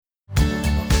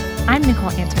I'm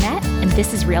Nicole Antoinette, and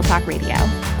this is Real Talk Radio,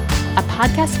 a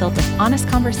podcast filled with honest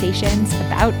conversations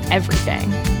about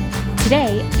everything.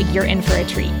 Today, you're in for a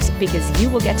treat because you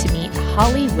will get to meet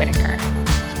Holly Whitaker.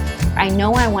 I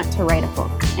know I want to write a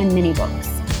book and mini books.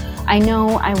 I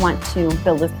know I want to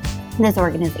build this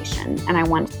organization, and I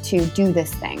want to do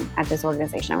this thing at this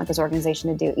organization. I want this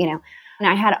organization to do, and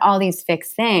I had all these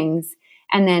fixed things.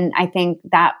 And then I think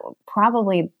that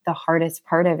probably the hardest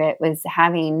part of it was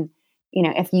having,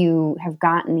 if you have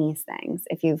gotten these things,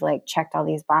 if you've checked all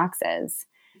these boxes,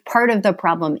 part of the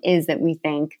problem is that we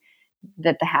think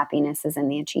that the happiness is in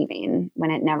the achieving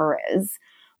when it never is.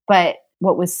 But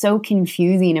what was so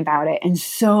confusing about it and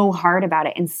so hard about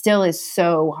it, and still is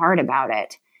so hard about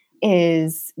it,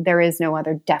 is there is no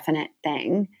other definite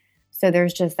thing. So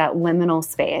there's just that liminal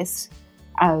space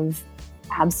of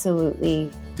absolutely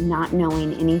not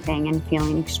knowing anything and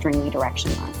feeling extremely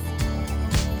directionless.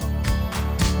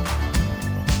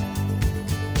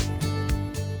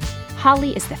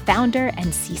 Holly is the founder and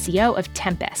CCO of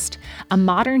Tempest, a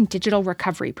modern digital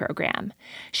recovery program.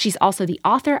 She's also the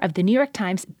author of the New York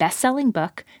Times bestselling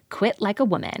book, Quit Like a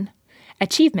Woman,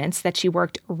 achievements that she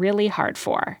worked really hard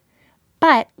for.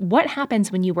 But what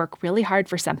happens when you work really hard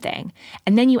for something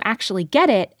and then you actually get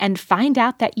it and find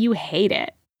out that you hate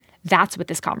it? That's what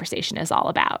this conversation is all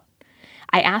about.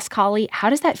 I asked Holly, how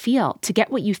does that feel to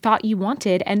get what you thought you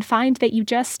wanted and find that you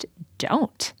just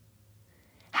don't?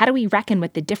 How do we reckon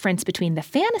with the difference between the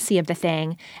fantasy of the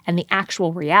thing and the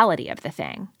actual reality of the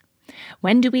thing?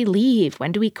 When do we leave?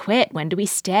 When do we quit? When do we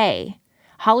stay?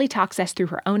 Holly talks us through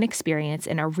her own experience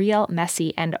in a real,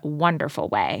 messy, and wonderful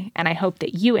way, and I hope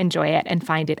that you enjoy it and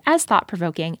find it as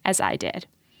thought-provoking as I did.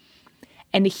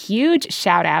 And a huge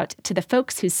shout out to the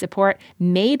folks whose support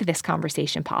made this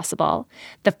conversation possible,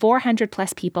 the 400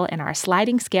 plus people in our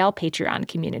sliding scale Patreon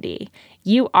community.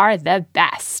 You are the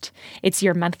best. It's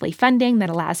your monthly funding that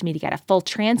allows me to get a full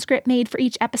transcript made for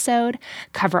each episode,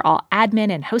 cover all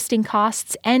admin and hosting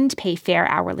costs, and pay fair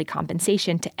hourly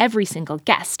compensation to every single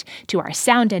guest, to our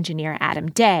sound engineer Adam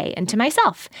Day, and to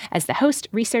myself as the host,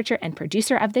 researcher, and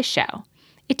producer of this show.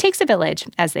 It takes a village,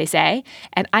 as they say,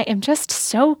 and I am just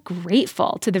so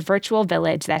grateful to the virtual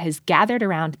village that has gathered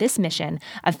around this mission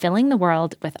of filling the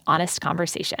world with honest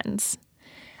conversations.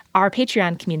 Our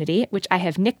Patreon community, which I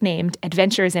have nicknamed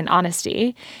Adventures in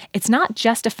Honesty, it's not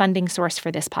just a funding source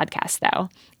for this podcast, though.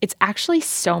 It's actually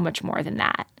so much more than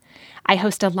that. I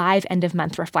host a live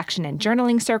end-of-month reflection and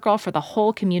journaling circle for the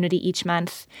whole community each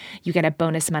month. You get a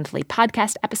bonus monthly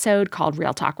podcast episode called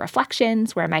Real Talk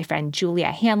Reflections, where my friend Julia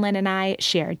Hanlon and I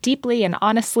share deeply and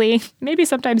honestly, maybe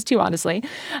sometimes too honestly,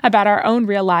 about our own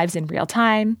real lives in real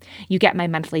time. You get my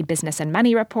monthly business and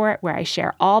money report, where I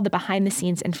share all the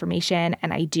behind-the-scenes information,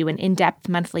 and I do an in-depth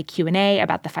monthly Q&A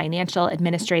about the financial,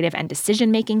 administrative, and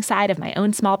decision-making side of my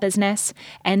own small business,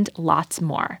 and lots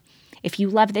more. If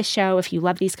you love this show, if you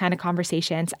love these kind of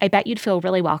conversations, I bet you'd feel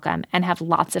really welcome and have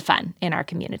lots of fun in our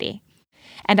community.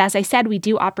 And as I said, we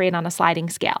do operate on a sliding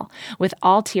scale, with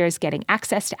all tiers getting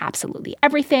access to absolutely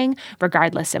everything,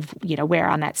 regardless of, where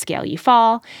on that scale you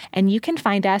fall. And you can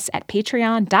find us at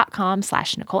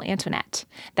patreon.com/Nicole Antoinette.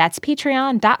 That's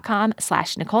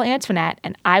patreon.com/Nicole Antoinette,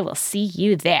 and I will see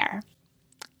you there.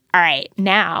 All right,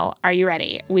 now, are you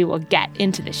ready? We will get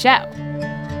into the show.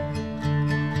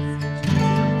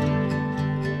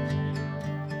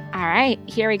 All right,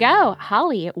 here we go.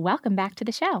 Holly, welcome back to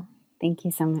the show. Thank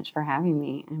you so much for having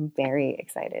me. I'm very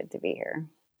excited to be here.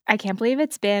 I can't believe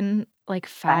it's been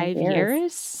 5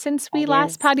 years since we 5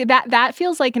 last years. podcasted. That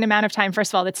feels like an amount of time.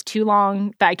 First of all, that's too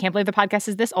long. I can't believe the podcast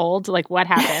is this old. What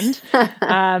happened?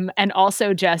 And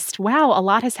also just, wow, a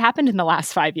lot has happened in the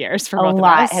last 5 years for both of us. A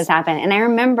lot has happened. And I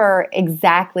remember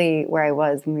exactly where I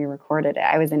was when we recorded it.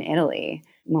 I was in Italy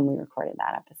when we recorded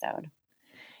that episode.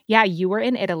 Yeah, you were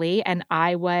in Italy and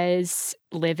I was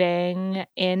living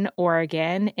in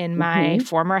Oregon in my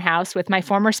former house with my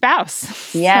former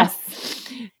spouse. Yes.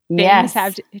 Things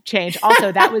have changed.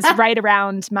 Also, that was right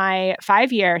around my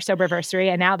 5-year soberversary,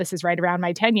 and now this is right around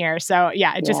my 10-year. So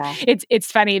yeah,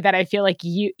 it's funny that I feel like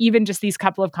you, even just these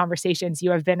couple of conversations,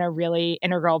 you have been a really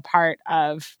integral part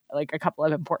of a couple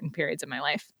of important periods of my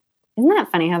life. Isn't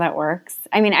that funny how that works?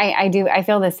 I mean, I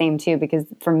feel the same too, because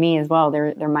for me as well,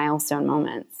 they're milestone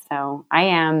moments. So I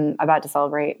am about to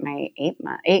celebrate my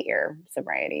 8-year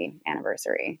sobriety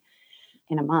anniversary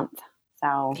in a month.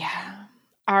 So yeah,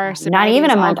 our not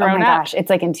even a month. Oh my gosh,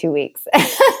 it's in 2 weeks.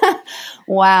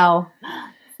 Wow.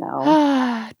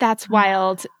 So that's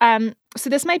wild. So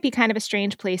this might be kind of a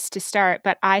strange place to start,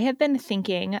 but I have been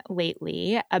thinking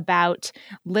lately about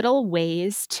little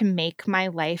ways to make my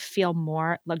life feel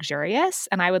more luxurious.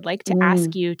 And I would like to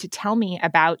ask Mm. you to tell me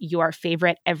about your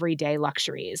favorite everyday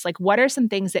luxuries. Like, what are some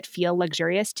things that feel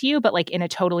luxurious to you, but like in a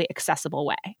totally accessible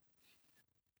way?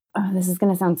 Oh, this is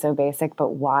going to sound so basic, but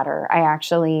water. I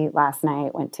actually last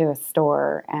night went to a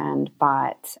store and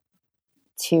bought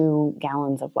 2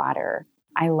 gallons of water.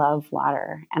 I love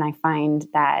water. And I find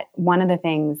that one of the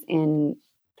things in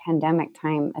pandemic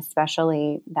time,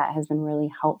 especially that has been really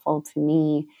helpful to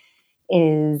me,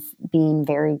 is being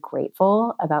very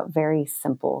grateful about very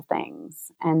simple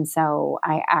things. And so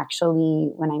I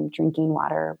actually, when I'm drinking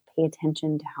water, pay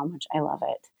attention to how much I love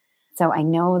it. So I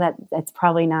know that it's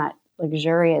probably not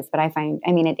luxurious, but I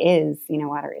mean, it is,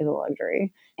 water is a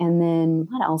luxury. And then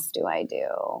what else do I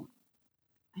do?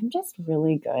 I'm just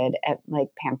really good at like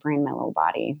pampering my little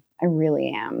body. I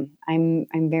really am.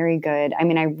 I'm very good. I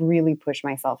mean, I really push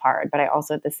myself hard, but I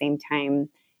also at the same time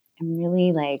I'm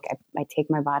really like I take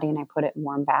my body and I put it in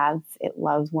warm baths. It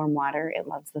loves warm water. It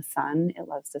loves the sun. It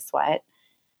loves to sweat.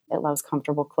 It loves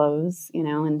comfortable clothes,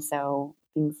 and so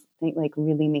things like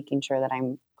really making sure that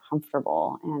I'm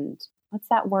comfortable. And what's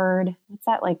that word? What's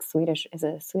that like Swedish? Is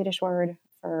it a Swedish word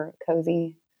for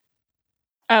cozy?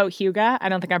 Oh, Huga. I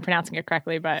don't think I'm pronouncing it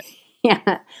correctly, but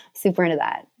Yeah, super into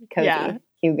that. yeah. Cozy.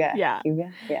 Huga. Yeah.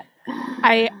 Huga. Yeah.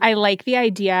 I like the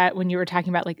idea when you were talking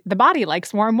about like the body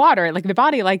likes warm water, like the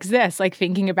body likes this, like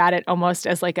thinking about it almost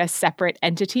as like a separate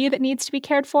entity that needs to be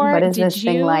cared for. What is this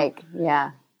thing like?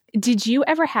 Yeah. Did you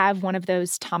ever have one of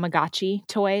those Tamagotchi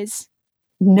toys?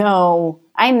 No,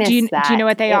 I Do missed you know that.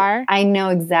 what they are? I know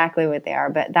exactly what they are,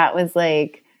 but that was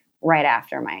like right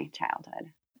after my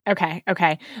childhood. Okay.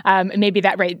 Maybe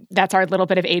that's our little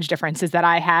bit of age difference is that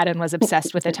I had and was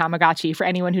obsessed with a Tamagotchi. For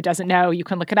anyone who doesn't know, you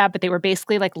can look it up, but they were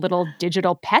basically like little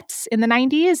digital pets in the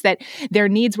 90s that their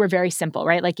needs were very simple,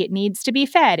 right? Like it needs to be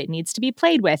fed, it needs to be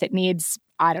played with, it needs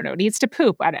I don't know, it needs to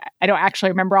poop. I don't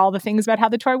actually remember all the things about how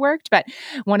the toy worked, but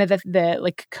one of the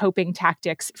like coping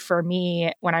tactics for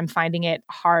me when I'm finding it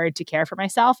hard to care for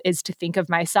myself is to think of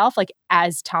myself like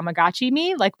as Tamagotchi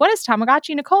me. Like, what does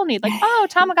Tamagotchi Nicole need? Like, oh,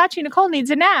 Tamagotchi Nicole needs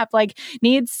a nap, like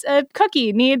needs a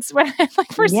cookie, needs like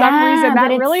for some reason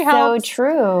that really helps. So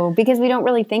true because we don't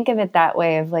really think of it that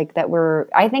way of like that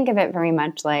I think of it very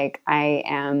much like I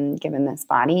am given this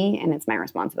body and it's my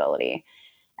responsibility.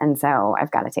 And so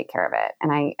I've got to take care of it.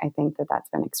 And I think that that's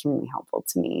been extremely helpful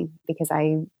to me because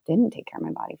I didn't take care of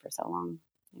my body for so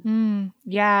long.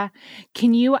 Yeah.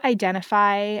 Can you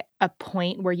identify a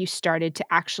point where you started to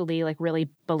actually like really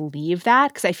believe that?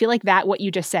 Because I feel like that what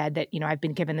you just said that, I've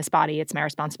been given this body, it's my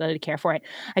responsibility to care for it.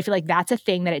 I feel like that's a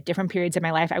thing that at different periods of my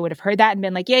life, I would have heard that and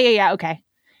been like, yeah, okay.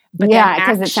 But then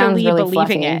because it sounds really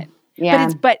believing fluffy. it. Yeah.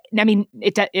 But I mean,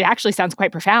 it actually sounds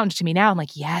quite profound to me now. I'm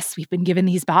like, yes, we've been given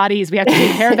these bodies. We have to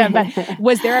take care of them. But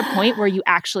was there a point where you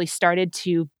actually started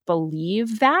to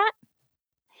believe that?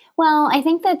 Well, I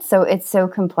think that's it's so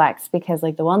complex because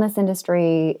like the wellness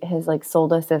industry has like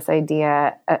sold us this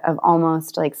idea of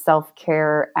almost like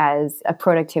self-care as a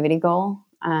productivity goal.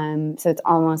 So it's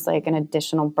almost like an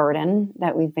additional burden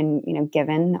that we've been,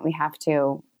 given that we have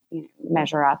to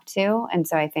measure up to. And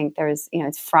so I think there's,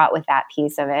 it's fraught with that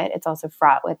piece of it. It's also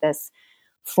fraught with this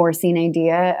forcing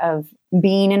idea of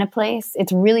being in a place.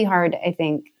 It's really hard, I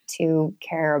think, to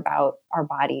care about our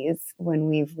bodies when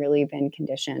we've really been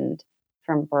conditioned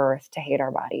from birth to hate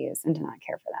our bodies and to not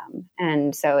care for them.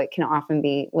 And so it can often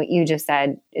be what you just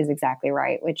said is exactly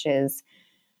right, which is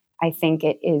I think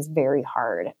it is very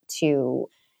hard to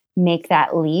make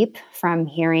that leap from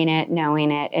hearing it, knowing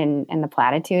it, and the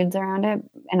platitudes around it,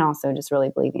 and also just really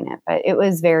believing it. But it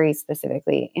was very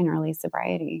specifically in early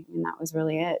sobriety, and that was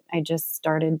really it. I just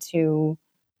started to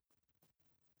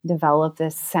develop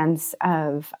this sense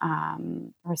of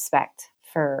respect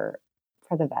for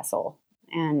the vessel,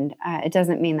 and it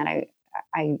doesn't mean that I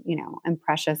am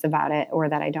precious about it or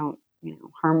that I don't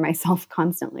harm myself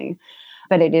constantly,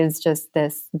 but it is just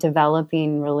this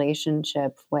developing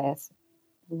relationship with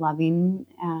loving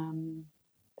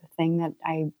the thing that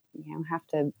I have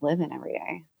to live in every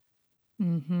day.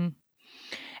 Mm-hmm.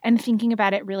 And thinking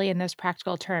about it really in those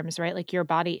practical terms, right? Like your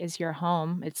body is your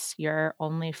home. It's your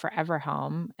only forever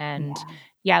home. And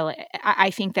like, I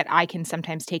think that I can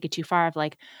sometimes take it too far of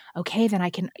like, okay, then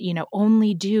I can,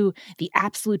 only do the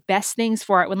absolute best things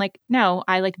for it when like, no,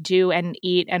 I like do and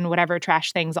eat and whatever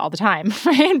trash things all the time,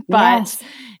 right? But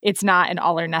it's not an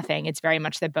all or nothing. It's very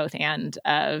much the both and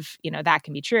of, that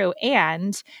can be true.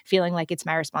 And feeling like it's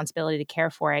my responsibility to care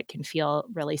for it can feel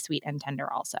really sweet and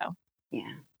tender also.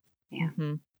 Yeah.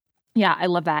 Mm-hmm. Yeah, I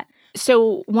love that.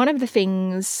 So one of the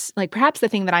things, like perhaps the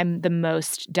thing that I'm the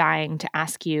most dying to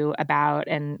ask you about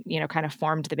and, kind of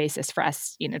formed the basis for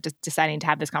us, deciding to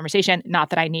have this conversation,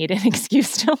 not that I need an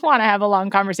excuse to want to have a long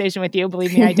conversation with you,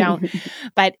 believe me, I don't,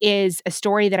 but is a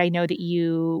story that I know that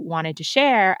you wanted to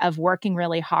share of working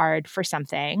really hard for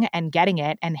something and getting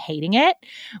it and hating it,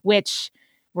 which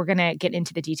we're going to get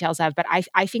into the details of. But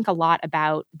I think a lot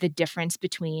about the difference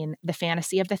between the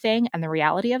fantasy of the thing and the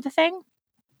reality of the thing.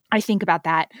 I think about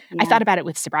that. Yeah. I thought about it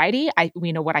with sobriety.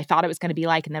 What I thought it was going to be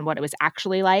like and then what it was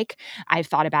actually like. I've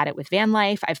thought about it with van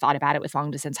life. I've thought about it with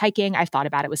long distance hiking. I've thought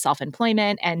about it with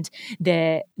self-employment. And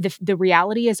the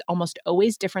reality is almost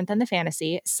always different than the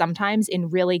fantasy, sometimes in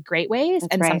really great ways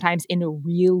That's and right. sometimes in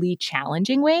really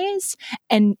challenging ways.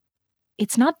 And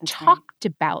it's not That's talked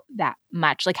about that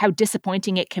much, like how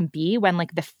disappointing it can be when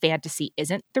like the fantasy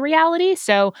isn't the reality.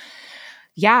 So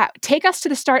yeah, take us to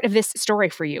the start of this story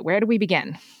for you. Where do we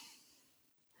begin?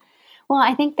 Well,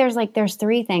 I think there's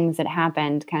three things that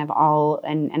happened kind of all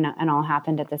and all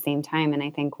happened at the same time. And I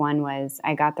think one was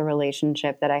I got the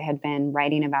relationship that I had been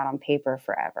writing about on paper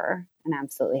forever and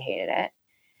absolutely hated it.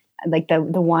 Like the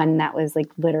one that was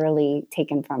like literally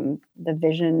taken from the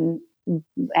vision.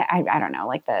 I don't know,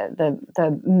 like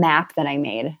the map that I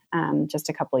made just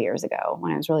a couple of years ago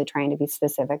when I was really trying to be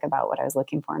specific about what I was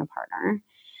looking for in a partner,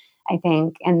 I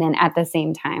think. And then at the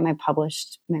same time, I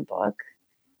published my book.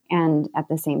 And at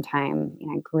the same time,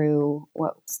 I grew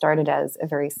what started as a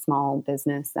very small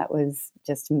business that was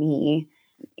just me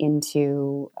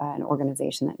into an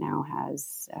organization that now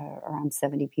has around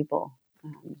 70 people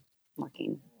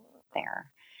working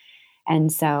there. And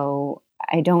so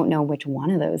I don't know which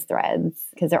one of those threads,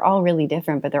 because they're all really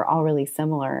different, but they're all really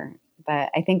similar.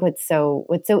 But I think what's so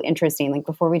interesting, like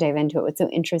before we dive into it, what's so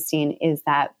interesting is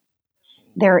that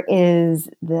there is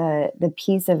the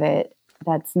piece of it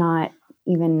that's not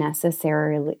even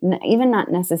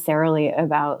not necessarily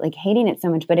about like hating it so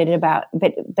much, but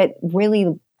but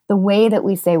really the way that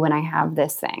we say, when I have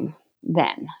this thing,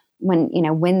 then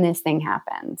when this thing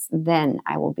happens, then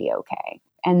I will be okay.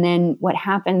 And then what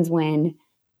happens when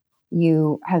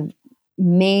you have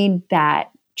made that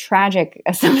tragic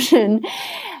assumption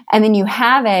and then you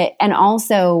have it, and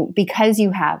also because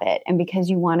you have it and because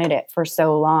you wanted it for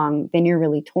so long, then you're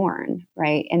really torn,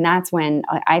 right? And that's when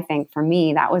I think for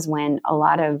me, that was when a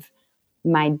lot of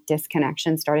my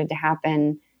disconnection started to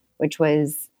happen, which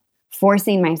was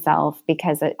forcing myself,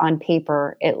 because on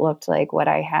paper it looked like what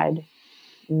I had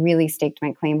really staked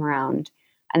my claim around,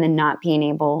 and then not being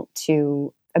able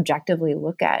to objectively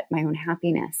look at my own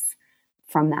happiness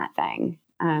from that thing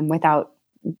without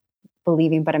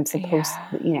believing, but I'm supposed,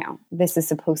 this is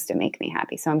supposed to make me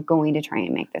happy. So I'm going to try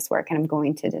and make this work, and I'm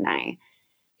going to deny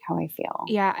how I feel.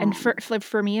 Yeah. And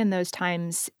for me in those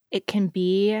times, it can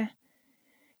be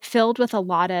filled with a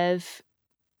lot of,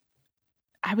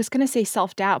 I was going to say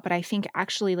self-doubt, but I think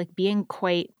actually like being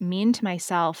quite mean to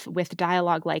myself with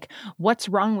dialogue like, what's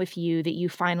wrong with you that you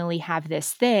finally have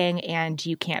this thing and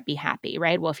you can't be happy,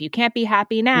 right? Well, if you can't be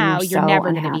happy now, you're so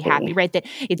never going to be happy, right? That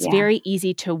it's very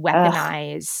easy to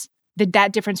weaponize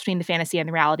that difference between the fantasy and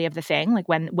the reality of the thing. Like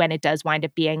when it does wind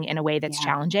up being in a way that's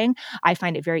challenging, I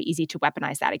find it very easy to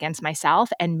weaponize that against myself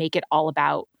and make it all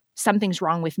about something's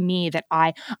wrong with me, that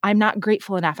I'm not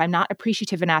grateful enough, I'm not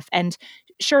appreciative enough. And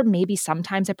sure, maybe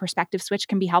sometimes a perspective switch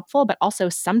can be helpful, but also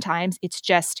sometimes it's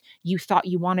just you thought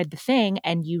you wanted the thing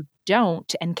and you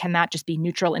don't. And can that just be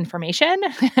neutral information?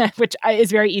 Which is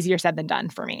very easier said than done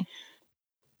for me.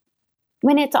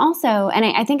 When it's also, and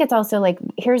I think it's also like,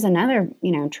 here's another,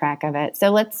 track of it. So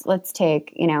let's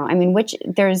take, which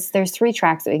there's three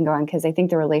tracks that we can go on, because I think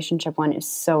the relationship one is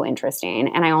so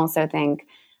interesting. And I also think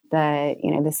the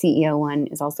CEO one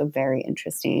is also very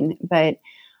interesting. But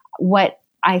what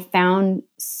I found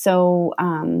so,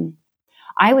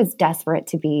 I was desperate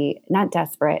to be, not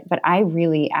desperate, but I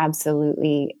really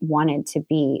absolutely wanted to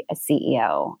be a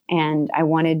CEO. And I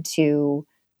wanted to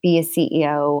be a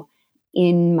CEO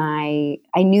I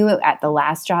knew at the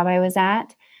last job I was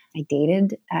at, I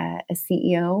dated a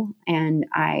CEO and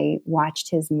I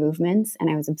watched his movements, and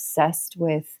I was obsessed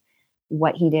with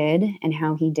what he did and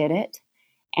how he did it.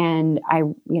 And I,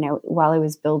 while I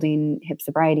was building Hip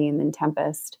Sobriety and then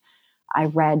Tempest, I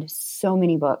read so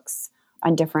many books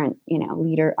on different,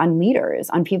 leaders,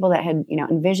 on people that had,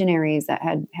 and visionaries that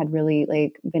had really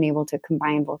like been able to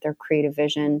combine both their creative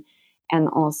vision and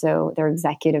also their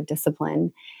executive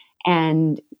discipline.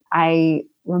 And I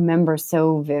remember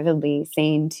so vividly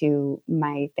saying to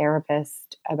my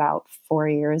therapist about 4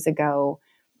 years ago,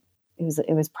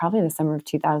 it was probably the summer of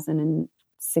 2016,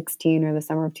 2016 or the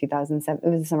summer of 2007. It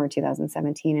was the summer of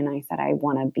 2017. And I said, I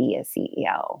want to be a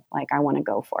CEO. Like, I want to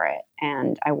go for it.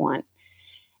 And I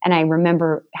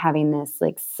remember having this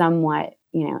like somewhat,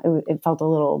 it felt a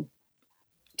little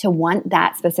to want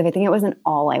that specific thing. It wasn't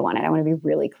all I wanted. I want to be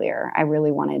really clear. I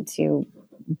really wanted to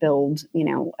build,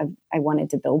 I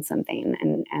wanted to build something,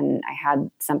 and I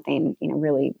had something,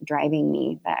 really driving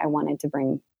me that I wanted to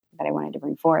bring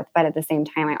forth. But at the same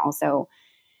time, I also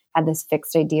had this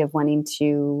fixed idea of wanting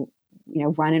to,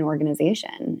 run an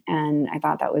organization. And I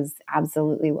thought that was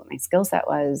absolutely what my skill set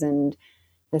was. And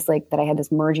this, like, that I had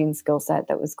this merging skill set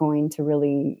that was going to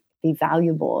really be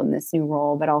valuable in this new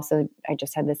role. But also I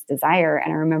just had this desire.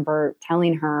 And I remember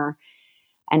telling her,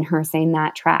 and her saying,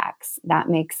 that tracks, that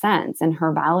makes sense, and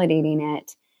her validating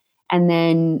it. And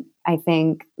then I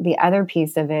think the other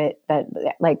piece of it, that,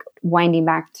 like, winding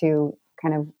back to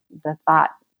kind of the thought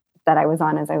that I was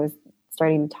on as I was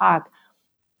starting to talk,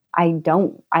 I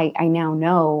now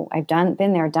know I've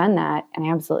been there, done that, and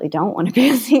I absolutely don't want to be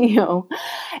a CEO.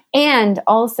 And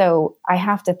also I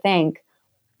have to think,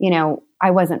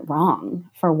 I wasn't wrong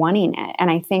for wanting it. And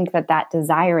I think that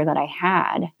desire that I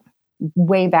had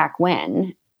way back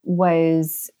when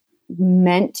was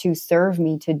meant to serve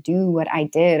me to do what I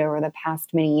did over the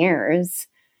past many years.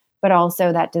 But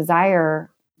also that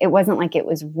desire, it wasn't like it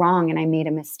was wrong and I made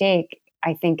a mistake.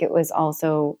 I think it was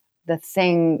also the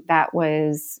thing that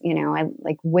was,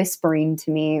 like whispering to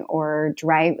me or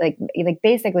drive, like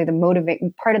basically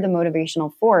part of the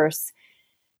motivational force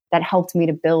that helped me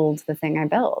to build the thing I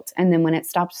built. And then when it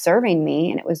stopped serving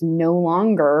me and it was no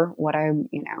longer what I,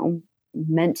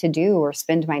 meant to do or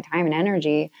spend my time and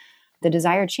energy, the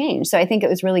desire changed. So I think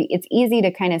it's easy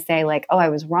to kind of say like, oh, I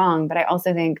was wrong. But I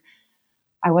also think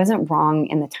I wasn't wrong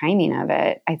in the timing of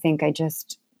it. I think I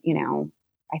just,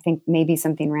 I think maybe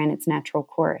something ran its natural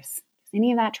course. Does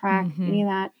any of that track? Mm-hmm. Any of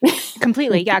that?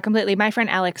 Completely. Yeah, completely. My friend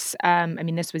Alex,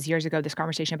 this was years ago, this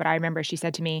conversation, but I remember she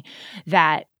said to me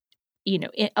that,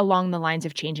 along the lines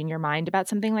of changing your mind about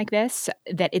something like this,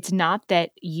 that it's not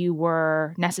that you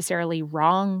were necessarily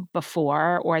wrong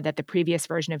before or that the previous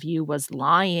version of you was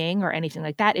lying or anything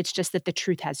like that. It's just that the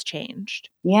truth has changed.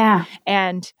 Yeah.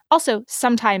 And also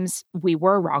sometimes we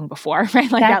were wrong before,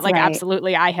 right? Like That's that, like right.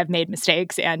 Absolutely. I have made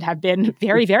mistakes and have been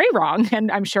very, very wrong.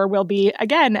 And I'm sure will be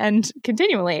again and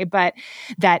continually, but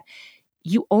that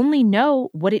you only know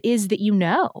what it is that you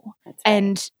know. That's right.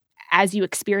 And as you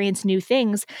experience new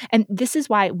things. And this is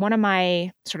why one of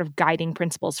my sort of guiding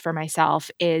principles for myself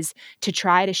is to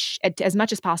try to, as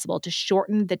much as possible, to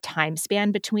shorten the time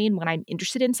span between when I'm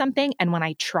interested in something and when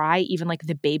I try even like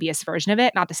the babyest version of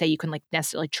it. Not to say you can like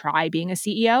necessarily try being a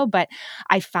CEO, but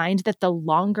I find that the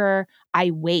longer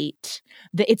I wait,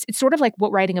 it's sort of like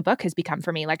what writing a book has become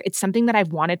for me. Like it's something that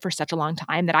I've wanted for such a long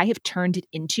time that I have turned it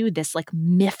into this like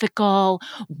mythical,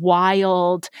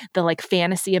 wild, the like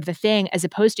fantasy of the thing, as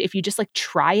opposed to if you just like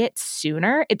try it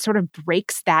sooner, it sort of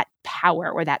breaks that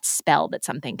power or that spell that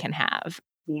something can have.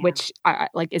 Yeah. Which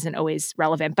like isn't always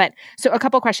relevant. But so a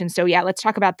couple questions. So yeah, let's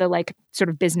talk about the like sort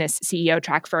of business CEO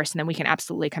track first, and then we can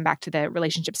absolutely come back to the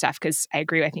relationship stuff because I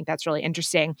agree. I think that's really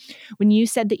interesting. When you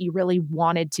said that you really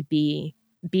wanted to be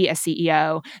a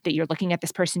CEO, that you're looking at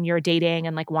this person you're dating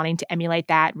and like wanting to emulate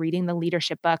that, reading the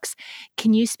leadership books,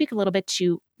 can you speak a little bit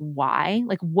to why?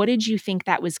 Like, what did you think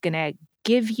that was going to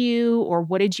give you, or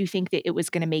what did you think that it was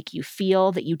going to make you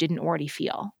feel that you didn't already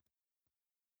feel?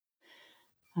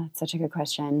 That's such a good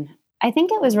question. I think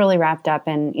it was really wrapped up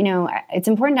in, it's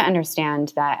important to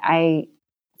understand that I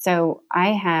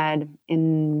had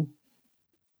in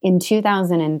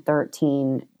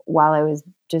 2013, while I was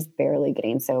just barely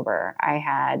getting sober, I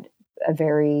had a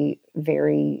very,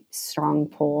 very strong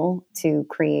pull to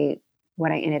create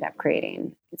what I ended up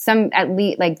creating. At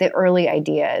least like the early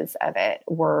ideas of it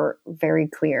were very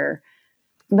clear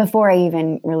before I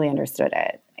even really understood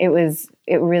it.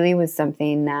 It really was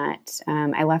something that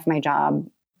I left my job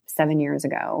 7 years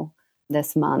ago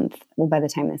this month. Well, by the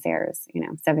time this airs,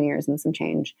 7 years and some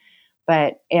change.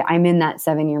 But I'm in that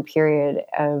 7-year period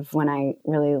of when I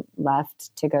really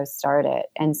left to go start it.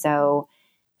 And so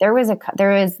what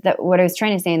I was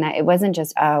trying to say in that it wasn't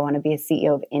just, oh, I want to be a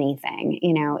CEO of anything.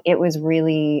 It was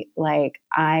really like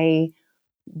I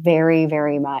very,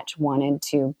 very much wanted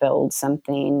to build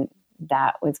something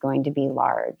that was going to be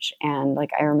large. And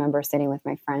like, I remember sitting with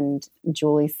my friend,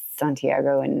 Julie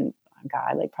Santiago, in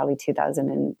like probably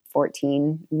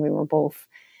 2014. We were both,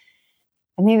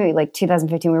 maybe like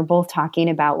 2015, we were both talking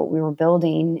about what we were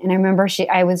building. And I remember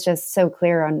I was just so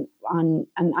clear on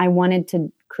I wanted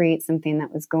to create something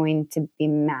that was going to be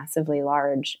massively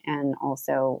large and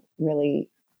also really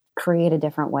create a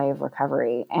different way of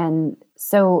recovery. And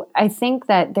so I think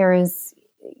that there is,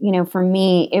 for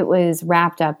me, it was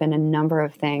wrapped up in a number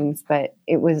of things, but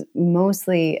it was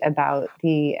mostly about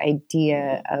the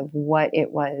idea of what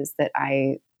it was that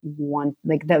I want,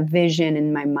 like the vision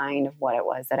in my mind of what it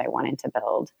was that I wanted to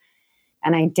build.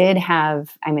 And I did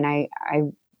have,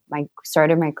 I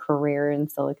started my career in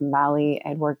Silicon Valley.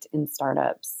 I'd worked in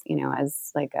startups,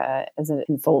 as a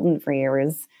consultant for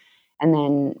years. And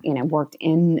then, worked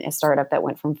in a startup that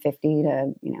went from 50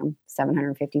 to,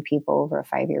 750 people over a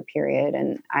 5-year period.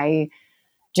 And I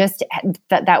just,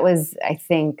 that was, I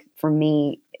think for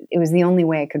me, it was the only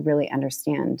way I could really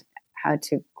understand how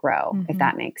to grow, if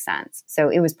that makes sense. So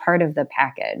it was part of the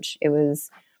package. It was,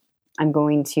 I'm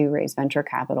going to raise venture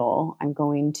capital. I'm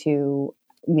going to,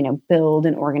 build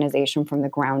an organization from the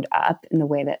ground up in the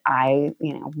way that I,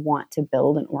 want to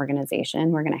build an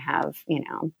organization. We're going to have,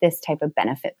 this type of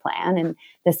benefit plan and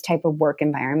this type of work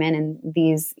environment and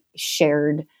these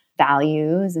shared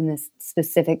values and this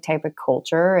specific type of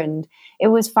culture. And it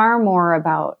was far more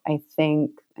about, I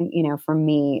think, for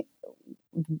me,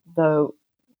 the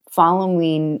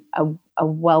following a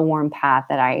well-worn path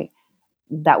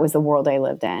that was the world I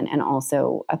lived in, and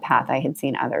also a path I had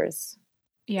seen others.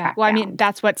 Yeah. Well, I mean,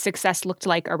 that's what success looked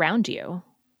like around you.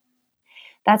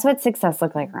 That's what success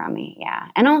looked like around me. Yeah.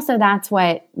 And also that's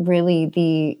what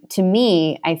really to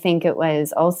me, I think it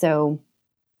was also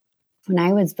when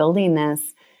I was building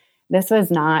this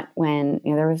was not when,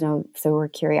 there was no sober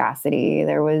curiosity.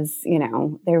 There was,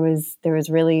 it was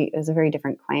a very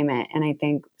different climate. And I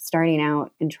think starting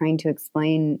out and trying to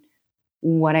explain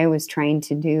what I was trying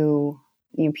to do,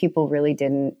 people really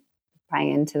didn't buy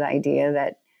into the idea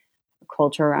that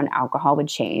culture around alcohol would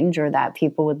change, or that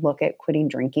people would look at quitting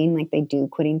drinking like they do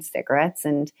quitting cigarettes.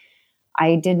 And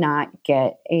I did not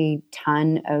get a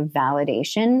ton of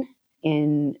validation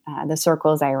in the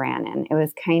circles I ran in. It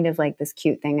was kind of like this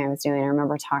cute thing I was doing. I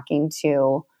remember talking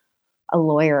to a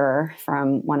lawyer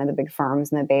from one of the big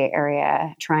firms in the Bay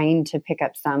Area, trying to pick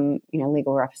up some,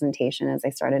 legal representation as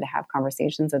I started to have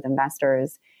conversations with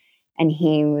investors. And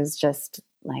he was just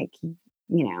like,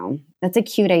 that's a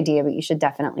cute idea, but you should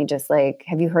definitely just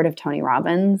have you heard of Tony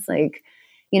Robbins?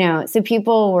 So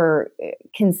people were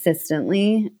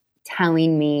consistently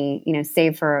telling me,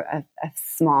 save for a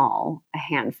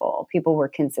handful, people were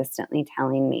consistently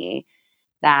telling me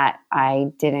that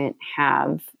I didn't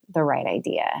have the right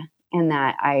idea and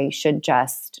that I should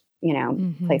just,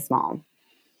 play small.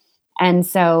 And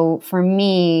so for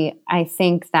me, I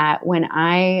think that when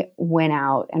I went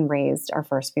out and raised our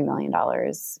first few $1 million,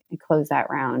 I closed that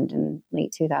round in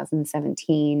late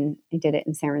 2017. I did it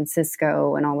in San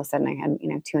Francisco, and all of a sudden I had,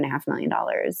 $2.5 million.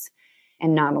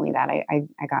 And not only that, I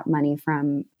got money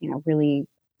from, really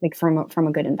from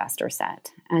a good investor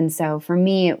set. And so for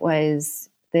me, it was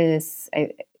this,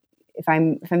 if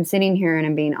I'm sitting here and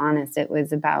I'm being honest, it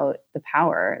was about the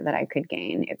power that I could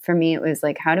gain. For me, it was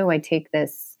like, how do I take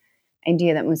this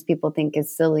idea that most people think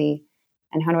is silly,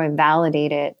 and how do I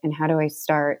validate it, and how do I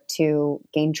start to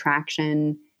gain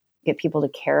traction, get people to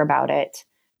care about it?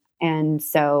 And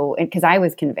so, because I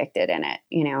was convicted in it,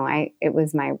 it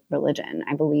was my religion.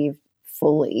 I believe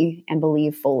fully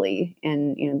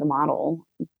in, the model,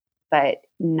 but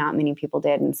not many people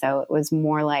did. And so it was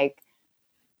more like,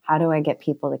 how do I get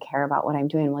people to care about what I'm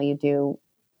doing? Well, you do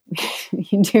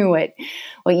what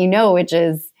which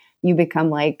is you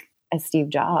become like a Steve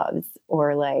Jobs,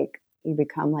 or you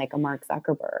become like a Mark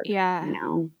Zuckerberg. Yeah.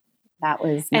 That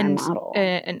was my model.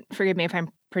 And forgive me if I'm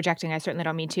projecting, I certainly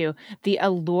don't mean to. The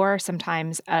allure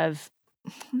sometimes of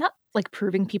not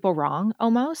proving people wrong,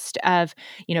 almost, of,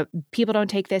 people don't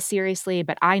take this seriously,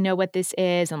 but I know what this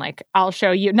is. And I'll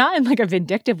show you, not in a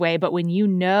vindictive way, but when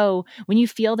you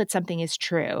feel that something is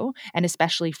true, and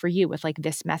especially for you with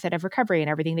this method of recovery and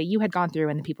everything that you had gone through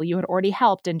and the people you had already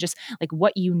helped, and just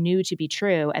what you knew to be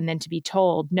true, and then to be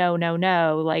told, no,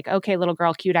 okay, little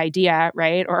girl, cute idea,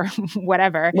 right? Or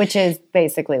whatever. Which is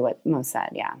basically what most said.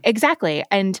 Yeah, exactly.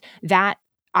 And that,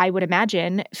 I would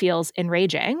imagine, feels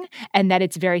enraging, and that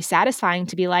it's very satisfying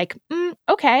to be like,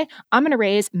 okay, I'm going to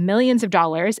raise millions of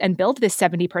dollars and build this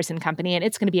 70-person company, and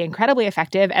it's going to be incredibly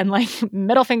effective, and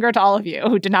middle finger to all of you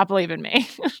who did not believe in me.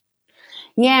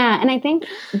 Yeah. And I think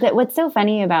that what's so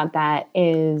funny about that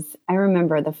is I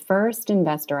remember the first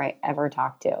investor I ever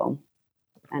talked to,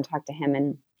 I talked to him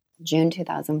in June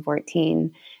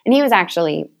 2014, and he was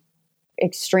actually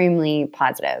extremely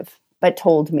positive, but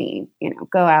told me,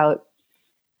 go out,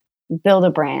 build a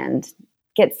brand,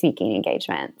 get speaking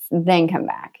engagements, then come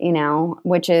back,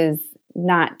 which is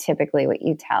not typically what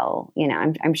you tell,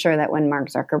 I'm sure that when Mark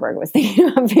Zuckerberg was thinking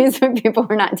about Facebook, people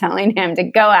were not telling him to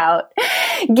go out,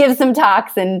 give some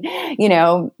talks and,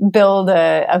 build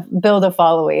a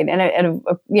following. And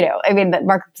I mean, that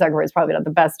Mark Zuckerberg is probably not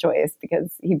the best choice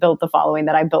because he built the following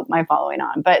that I built my following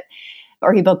on,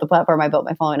 or he built the platform I built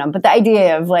my following on. But the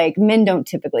idea of like, men don't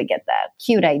typically get that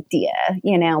cute idea,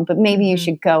 but maybe you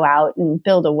should go out and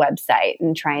build a website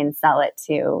and try and sell it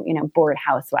to, bored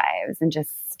housewives and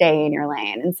just stay in your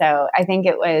lane. And so I think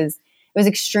it was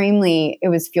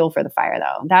fuel for the fire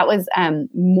though. That was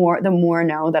the more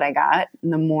no that I got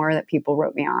and the more that people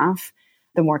wrote me off,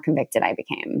 the more convicted I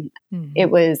became. Mm-hmm.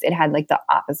 It had like the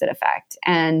opposite effect.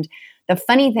 And the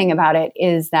funny thing about it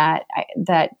is that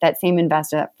that same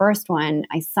investor, that first one,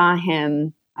 I saw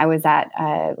him, I was at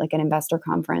like an investor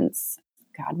conference.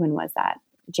 God, when was that?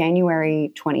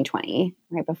 January 2020,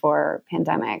 right before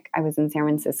pandemic. I was in San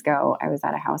Francisco. I was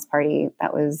at a house party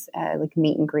that was like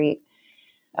meet and greet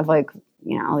of like,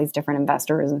 all these different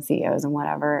investors and CEOs and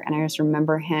whatever. And I just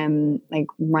remember him like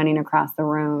running across the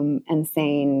room and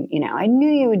saying, I knew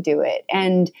you would do it.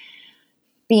 And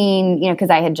being, because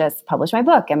I had just published my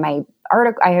book and my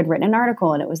article, I had written an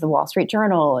article and it was the Wall Street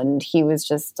Journal. And he was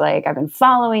just like, I've been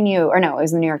following you, or no, it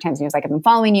was the New York Times. And he was like, I've been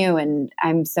following you and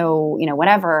I'm so,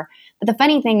 whatever. But the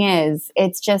funny thing is,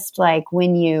 it's just like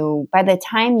by the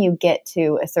time you get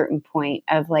to a certain point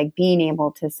of like being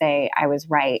able to say, I was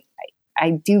right,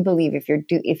 I do believe if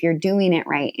you're doing it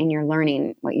right and you're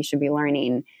learning what you should be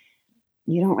learning,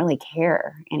 you don't really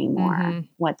care anymore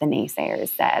what the naysayers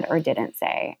said or didn't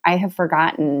say. I have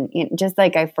forgotten, just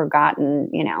like I've forgotten,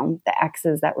 the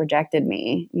exes that rejected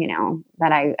me,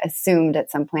 that I assumed at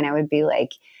some point I would be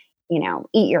like,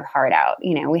 eat your heart out.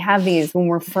 We have these, when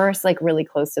we're first like really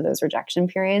close to those rejection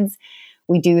periods,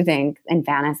 we do think and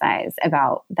fantasize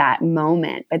about that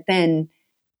moment. But then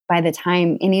by the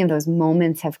time any of those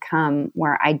moments have come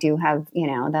where I do have,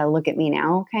 the look at me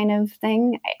now kind of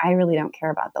thing, I really don't care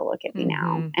about the look at me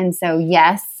now. And so,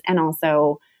 yes. And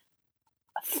also,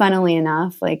 funnily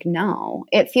enough, like, no,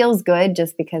 it feels good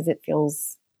just because it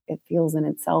feels in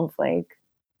itself like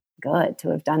good to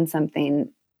have done something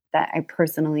that I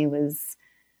personally was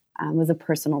a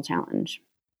personal challenge.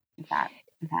 If that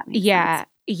makes sense.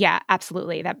 Yeah,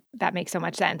 absolutely. That makes so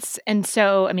much sense. And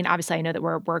so, I mean, obviously I know that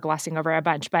we're glossing over a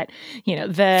bunch, but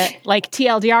the like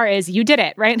TLDR is you did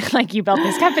it, right? Like you built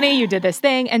this company, you did this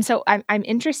thing. And so I'm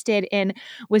interested in,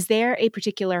 was there a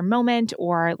particular moment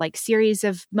or like series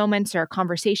of moments or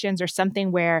conversations or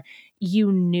something where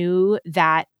you knew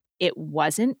that it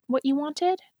wasn't what you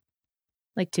wanted?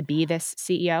 Like to be this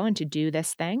CEO and to do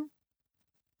this thing?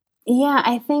 Yeah,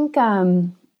 I think,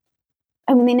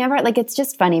 they never, like, it's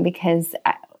just funny because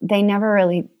they never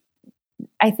really,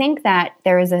 I think that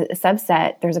there is a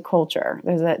subset, there's a culture,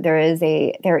 there is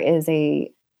a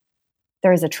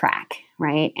track,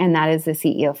 right? And that is the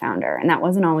CEO founder. And that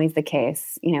wasn't always the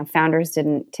case. Founders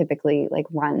didn't typically like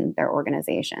run their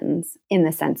organizations in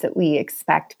the sense that we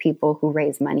expect people who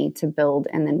raise money to build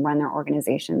and then run their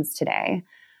organizations today.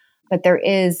 But there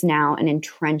is now an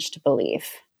entrenched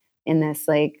belief in this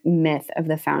like myth of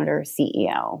the founder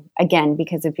CEO, again,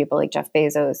 because of people like Jeff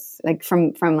Bezos, like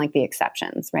from like the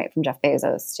exceptions, right? From Jeff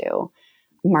Bezos to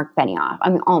Mark Benioff,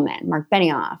 all men, Mark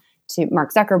Benioff to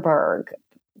Mark Zuckerberg,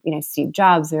 Steve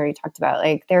Jobs, we already talked about,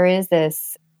 like there is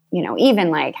this, even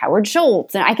like Howard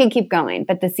Schultz, and I can keep going,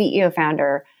 but the CEO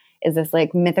founder is this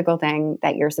like mythical thing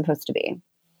that you're supposed to be.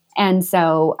 And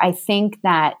so I think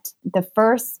that the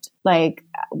first, like,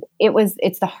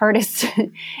 it's the hardest,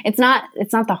 it's not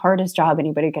the hardest job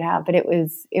anybody could have, but it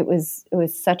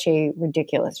was such a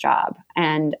ridiculous job.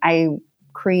 And I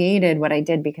created what I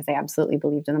did because I absolutely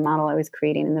believed in the model I was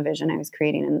creating and the vision I was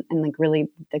creating and like really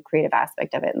the creative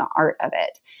aspect of it and the art of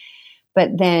it.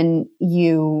 But then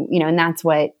and that's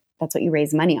what you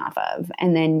raise money off of.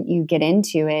 And then you get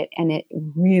into it and it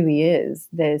really is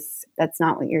that's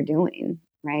not what you're doing.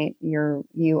 Right? You're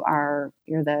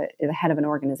the head of an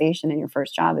organization and your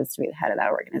first job is to be the head of that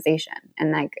organization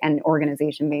and like an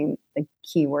organization being the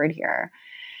key word here.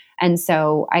 And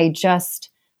so I just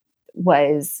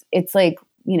it's like,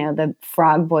 the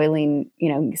frog boiling,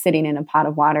 sitting in a pot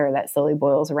of water that slowly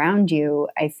boils around you.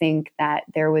 I think that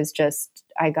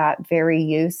I got very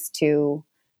used to,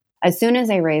 as soon as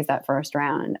I raised that first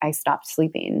round, I stopped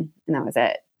sleeping and that was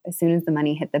it. As soon as the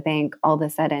money hit the bank, all of a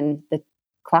sudden the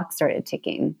clock started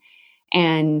ticking.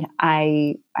 And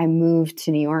I moved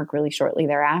to New York really shortly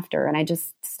thereafter and I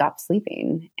just stopped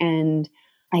sleeping. And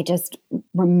I just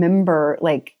remember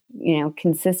like,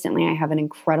 consistently, I have an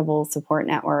incredible support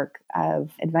network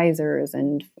of advisors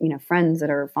and, friends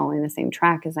that are following the same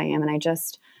track as I am. And I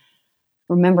just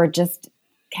remember just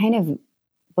kind of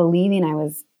believing I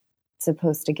was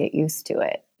supposed to get used to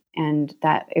it and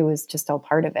that it was just all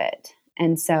part of it.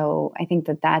 And so I think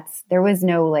there was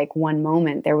no like one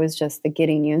moment. There was just the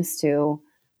getting used to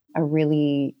a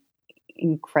really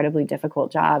incredibly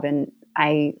difficult job. And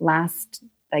last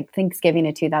like Thanksgiving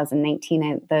of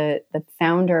 2019, the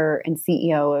founder and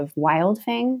CEO of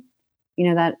Wildfang, you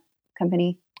know that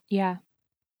company? Yeah.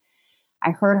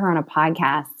 I heard her on a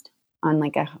podcast on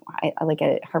like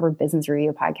a Harvard Business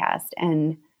Review podcast.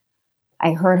 And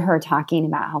I heard her talking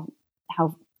about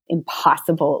how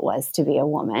impossible it was to be a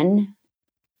woman,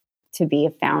 to be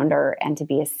a founder, and to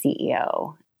be a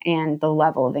CEO, and the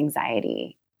level of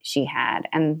anxiety she had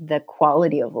and the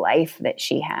quality of life that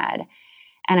she had.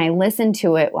 And I listened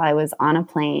to it while I was on a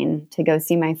plane to go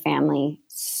see my family.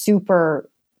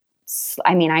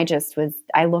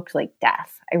 I looked like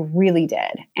death. I really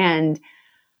did. And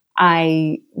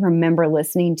I remember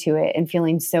listening to it and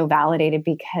feeling so validated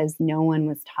because no one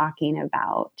was talking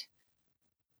about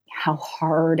how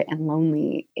hard and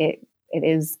lonely it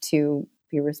is to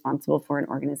be responsible for an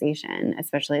organization,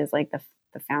 especially as like the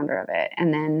founder of it.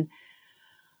 And then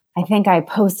I think I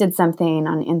posted something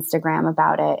on Instagram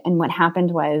about it. And what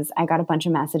happened was I got a bunch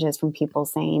of messages from people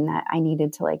saying that I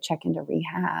needed to like check into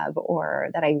rehab, or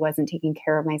that I wasn't taking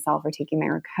care of myself or taking my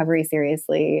recovery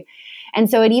seriously. And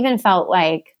so it even felt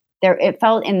like it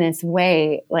felt in this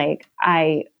way, like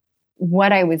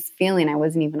what I was feeling, I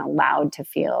wasn't even allowed to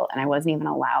feel, and I wasn't even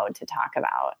allowed to talk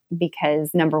about,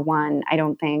 because number one, I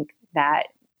don't think that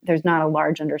there's not a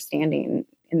large understanding,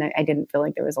 I didn't feel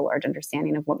like there was a large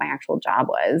understanding of what my actual job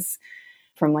was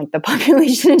from like the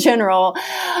population in general.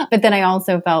 But then I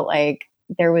also felt like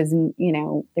there was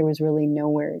really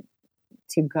nowhere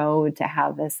to go to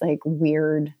have this like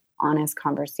weird, honest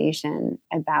conversation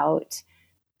about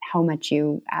how much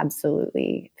you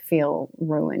absolutely feel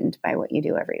ruined by what you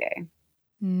do every day.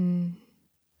 Mm.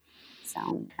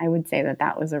 So I would say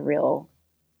that was a real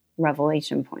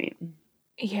revelation point.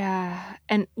 Yeah.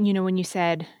 And, when you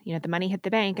said, the money hit the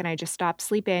bank and I just stopped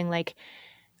sleeping, like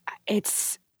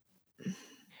it's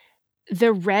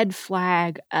the red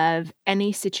flag of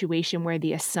any situation where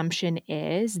the assumption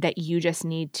is that you just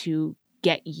need to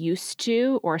get used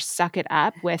to or suck it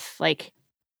up with like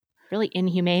really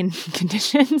inhumane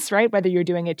conditions, right? Whether you're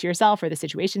doing it to yourself or the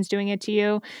situation's doing it to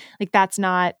you, like that's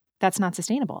not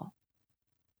sustainable.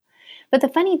 But the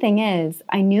funny thing is,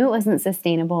 I knew it wasn't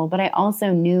sustainable, but I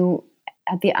also knew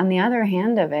on the other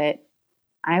hand of it,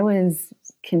 I was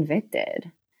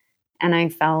convicted, and I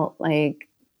felt like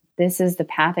this is the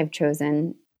path I've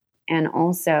chosen. And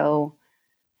also,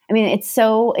 I mean, it's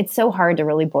so hard to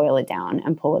really boil it down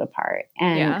and pull it apart.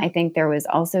 And Yeah. I think there was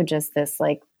also just this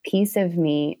like piece of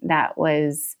me that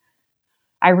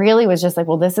I really was just like,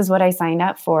 well, this is what I signed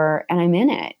up for and I'm in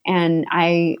it. And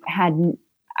I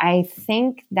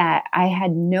think that I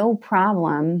had no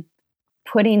problem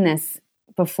putting this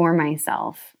before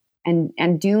myself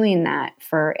and doing that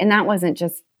and that wasn't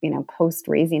just, post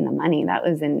raising the money. That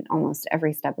was in almost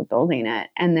every step of building it.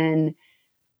 And then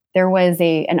there was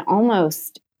an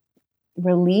almost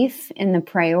relief in the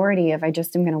priority of, I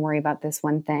just am going to worry about this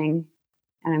one thing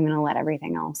and I'm going to let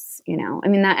everything else, I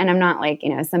mean that, and I'm not like,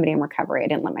 as somebody in recovery, I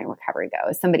didn't let my recovery go.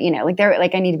 As somebody,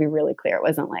 I need to be really clear. It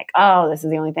wasn't like, oh, this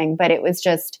is the only thing, but it was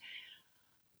just,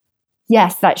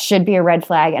 yes, that should be a red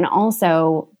flag. And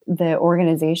also the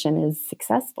organization is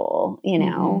successful,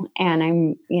 Mm-hmm.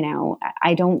 and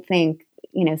I don't think,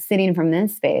 sitting from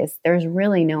this space, there's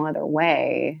really no other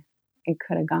way it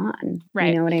could have gone. Right.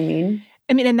 You know what I mean?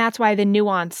 I mean, and that's why the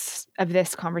nuance of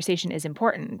this conversation is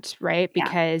important, right?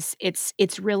 Because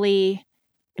it's really,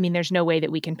 I mean, there's no way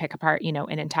that we can pick apart,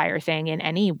 an entire thing in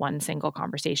any one single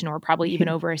conversation, or probably even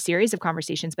over a series of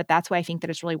conversations. But that's why I think that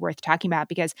it's really worth talking about,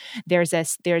 because there's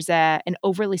an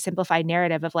overly simplified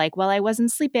narrative of like, well, I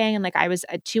wasn't sleeping and like I was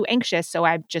too anxious, so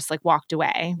I just like walked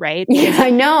away, right? Yeah, I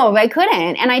know, I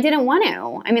couldn't, and I didn't want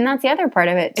to. I mean, that's the other part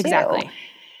of it too. Exactly.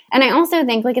 And I also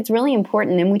think like it's really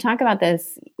important, and we talk about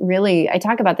this I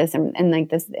talk about this in like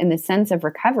this, in the sense of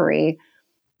recovery,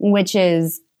 which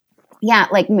is, yeah,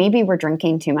 like maybe we're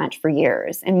drinking too much for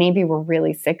years and maybe we're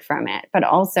really sick from it, but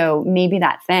also maybe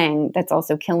that thing that's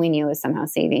also killing you is somehow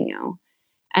saving you.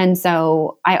 And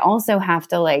so I also have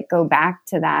to like go back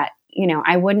to that,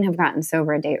 I wouldn't have gotten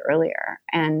sober a day earlier.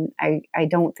 And I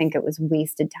don't think it was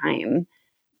wasted time.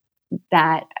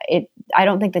 I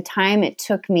don't think the time it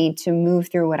took me to move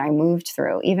through what I moved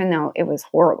through, even though it was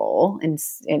horrible and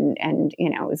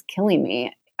it was killing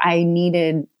me, I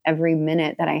needed every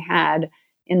minute that I had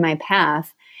in my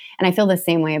path. And I feel the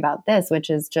same way about this, which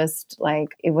is just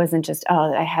like, it wasn't just,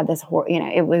 oh, I had this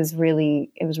it was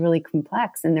really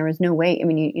complex, and there was no way. I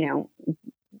mean,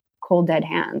 cold dead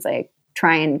hands, like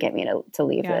try and get me to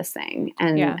leave this thing.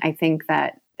 And I think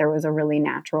that there was a really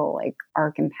natural like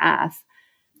arc and path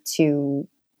to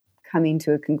coming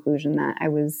to a conclusion that I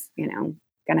was, going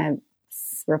to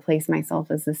replace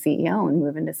myself as the CEO and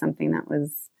move into something that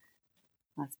was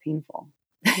less painful.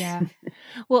 Yeah.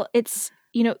 Well, it's,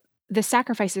 the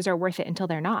sacrifices are worth it until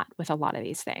they're not with a lot of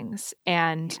these things.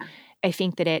 And I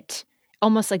think that it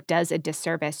almost like does a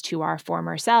disservice to our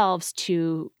former selves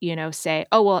to, say,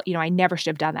 oh, well, I never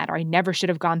should have done that, or I never should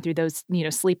have gone through those,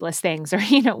 sleepless things, or,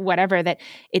 whatever, that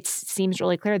it seems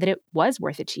really clear that it was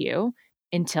worth it to you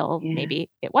until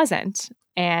maybe it wasn't.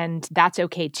 And that's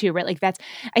okay too, right? Like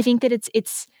I think that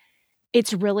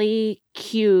it's really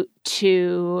cute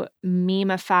to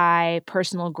memeify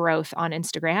personal growth on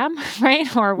Instagram,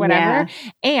 right? Or whatever.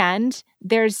 Yeah. And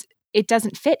it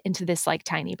doesn't fit into this like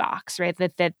tiny box, right?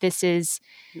 That this is,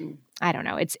 I don't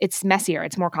know, it's messier.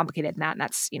 It's more complicated than that. And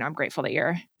that's, I'm grateful that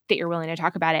you're willing to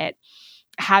talk about it.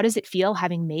 How does it feel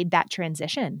having made that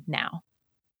transition now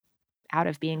out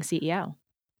of being CEO?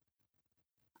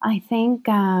 I think,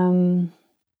 oh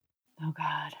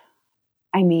God.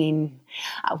 I mean,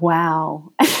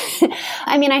 wow.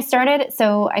 I mean, I started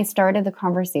the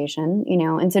conversation,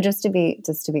 and so just to be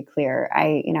clear,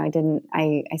 I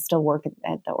still work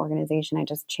at the organization. I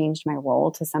just changed my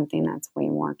role to something that's way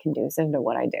more conducive to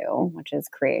what I do, which is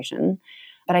creation.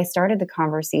 But I started the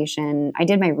conversation, I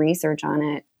did my research on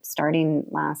it starting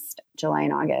last July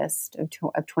and August of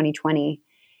 2020.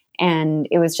 And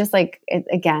it was just like,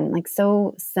 again, like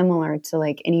so similar to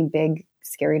like any big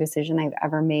scary decision I've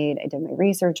ever made. I did my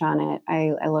research on it.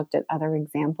 I looked at other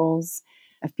examples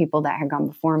of people that had gone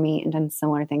before me and done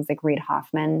similar things, like Reid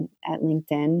Hoffman at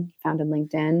LinkedIn, founded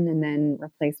LinkedIn, and then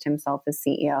replaced himself as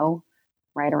CEO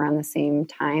right around the same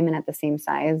time and at the same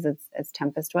size as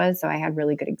Tempest was. So I had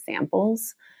really good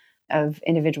examples of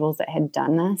individuals that had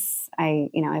done this. I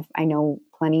know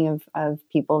plenty of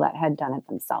people that had done it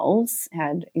themselves,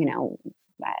 had,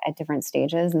 at different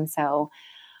stages. And so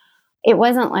it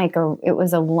wasn't like it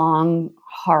was a long,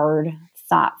 hard,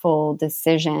 thoughtful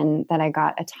decision that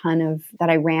that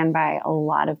I ran by a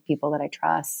lot of people that I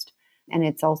trust. And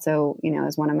it's also,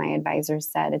 as one of my advisors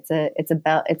said, it's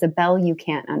a bell you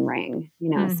can't unring,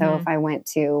 Mm-hmm. So if I went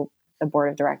to the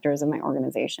board of directors of my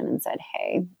organization and said,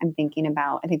 hey, I think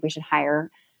we should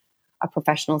hire a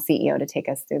professional CEO to take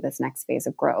us through this next phase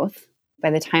of growth.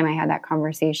 By the time I had that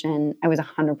conversation, I was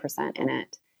 100% in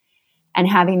it. And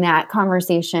having that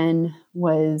conversation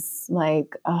was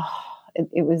like,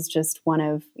 it was just one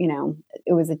of,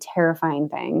 it was a terrifying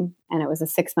thing. And it was a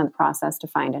 6-month process to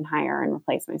find and hire and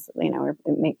replace myself, or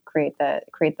create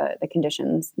the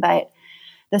conditions. But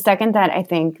the second that I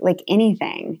think, like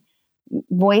anything,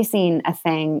 voicing a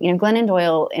thing, Glennon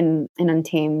Doyle in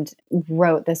Untamed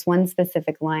wrote this one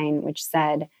specific line, which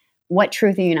said, what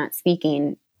truth are you not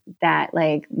speaking that,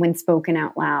 like, when spoken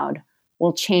out loud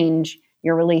will change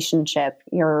your relationship,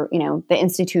 the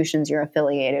institutions you're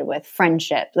affiliated with,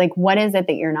 friendship? Like, what is it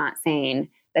that you're not saying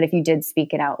that if you did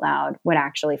speak it out loud would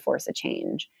actually force a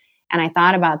change? And I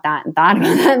thought about that and thought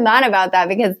about that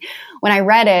because when I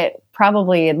read it,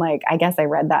 probably I guess I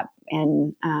read that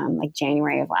in like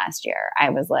January of last year, I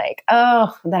was like,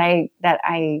 oh, that I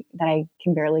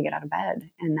can barely get out of bed,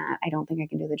 and that I don't think I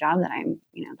can do the job that I'm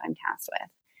tasked with.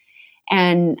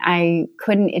 And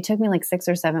it took me like 6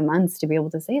 or 7 months to be able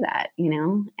to say that,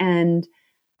 and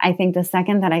I think the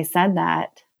second that I said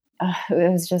that,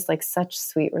 it was just like such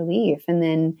sweet relief. And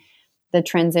then the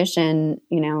transition,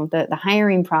 the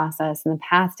hiring process and the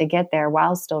path to get there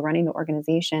while still running the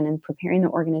organization and preparing the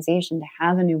organization to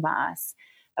have a new boss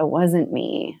that wasn't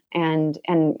me. And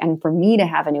for me to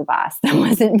have a new boss that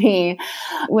wasn't me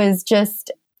was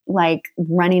just like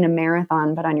running a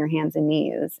marathon, but on your hands and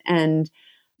knees. And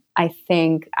I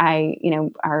think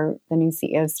the new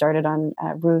CEO started on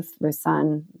Ruth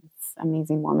Sun, this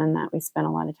amazing woman that we spent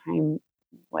a lot of time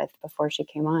with before she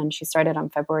came on. She started on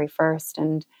February 1st,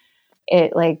 and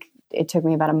it took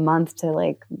me about a month to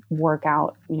like work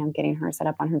out, getting her set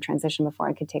up on her transition before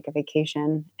I could take a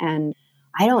vacation. And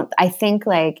I think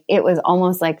like it was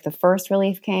almost like the first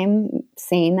relief came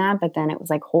saying that, but then it was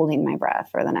like holding my breath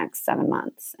for the next 7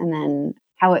 months. And then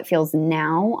how it feels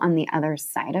now on the other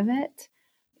side of it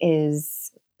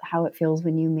is how it feels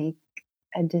when you make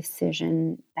a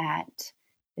decision that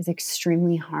is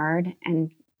extremely hard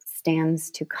and stands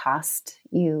to cost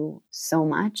you so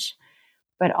much,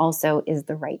 but also is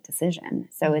the right decision.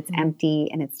 So mm-hmm. It's empty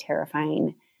and it's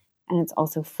terrifying, and it's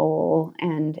also full,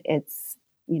 and it's,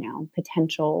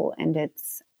 potential, and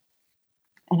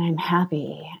I'm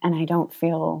happy, and I don't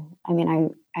feel,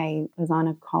 I was on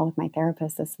a call with my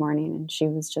therapist this morning, and she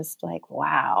was just like,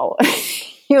 wow,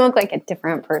 You look like a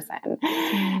different person.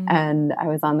 And I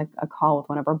was on a call with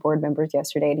one of our board members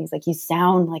yesterday, and he's like, you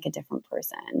sound like a different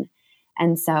person.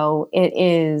 And so it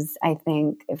is, I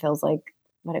think it feels like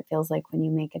what it feels like when you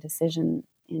make a decision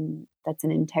that's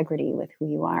in integrity with who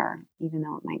you are, even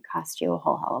though it might cost you a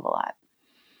whole hell of a lot.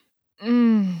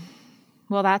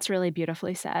 Well, that's really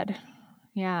beautifully said.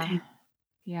 Yeah.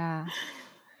 Yeah.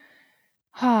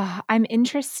 I'm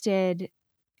interested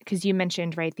because you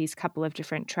mentioned, right, these couple of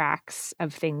different tracks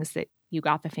of things that you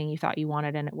got the thing you thought you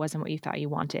wanted and it wasn't what you thought you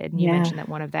wanted. And you mentioned that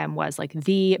one of them was like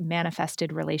the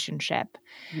manifested relationship.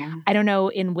 Yeah. I don't know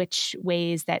in which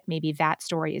ways that maybe that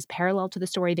story is parallel to the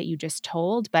story that you just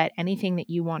told, but anything that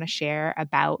you want to share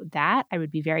about that, I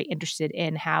would be very interested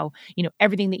in how,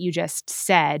 everything that you just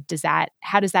said,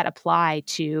 how does that apply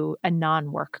to a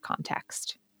non-work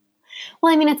context?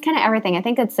 Well, I mean, it's kind of everything. I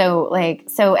think it's so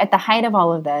at the height of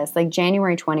all of this, like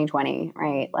January 2020,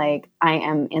 right? Like I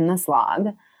am in the slog.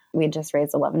 We had just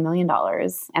raised $11 million.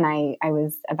 And I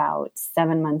was about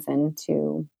 7 months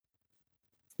into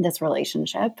this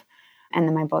relationship. And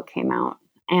then my book came out.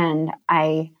 And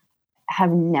I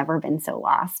have never been so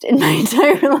lost in my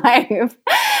entire life.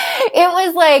 It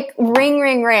was like ring,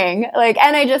 ring, ring. Like,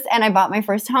 and I bought my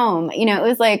first home. It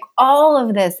was like all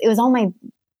of this. It was all my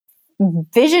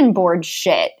vision board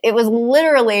shit. It was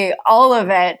literally all of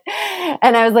it.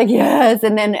 And I was like, yes.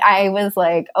 And then I was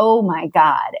like, oh my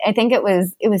God. I think it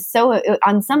was so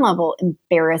on some level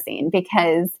embarrassing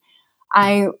because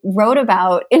I wrote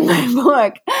about in my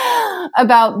book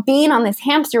about being on this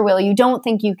hamster wheel you don't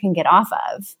think you can get off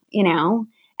of,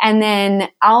 and then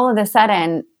all of a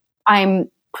sudden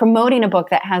I'm promoting a book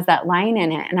that has that line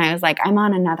in it. And I was like, I'm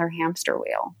on another hamster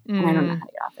wheel and I don't know how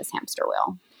to get off this hamster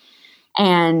wheel.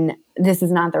 And this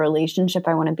is not the relationship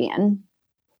I want to be in.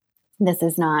 This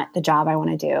is not the job I want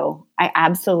to do. I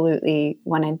absolutely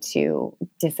wanted to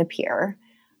disappear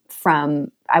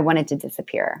I wanted to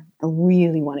disappear. I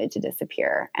really wanted to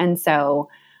disappear. And so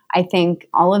I think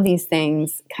all of these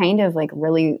things kind of like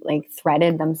really like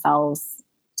threaded themselves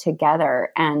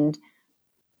together. And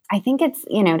I think it's,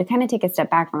 to kind of take a step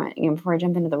back from it, before I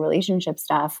jump into the relationship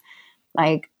stuff,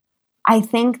 like, I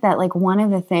think that like one of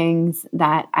the things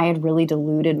that I had really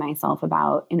deluded myself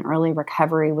about in early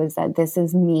recovery was that this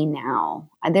is me now.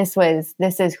 This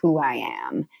is who I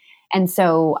am. And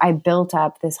so I built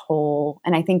up this whole,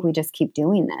 and I think we just keep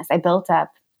doing this. I built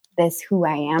up this who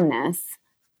I amness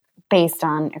based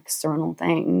on external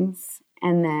things.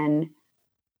 And then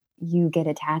you get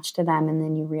attached to them and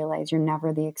then you realize you're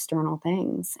never the external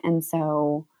things. And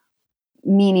so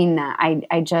meaning that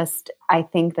I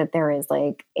think that there is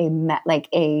I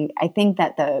think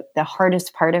that the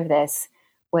hardest part of this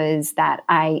was that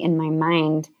I, in my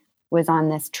mind, was on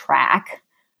this track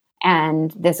and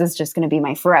this is just going to be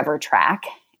my forever track.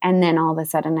 And then all of a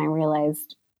sudden I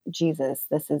realized, Jesus,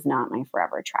 this is not my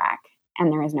forever track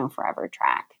and there is no forever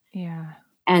track. Yeah.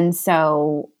 And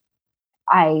so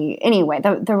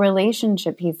the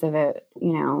relationship piece of it,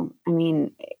 I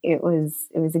mean, it was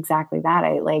exactly that.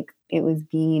 It was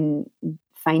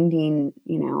finding,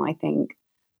 I think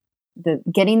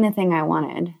getting the thing I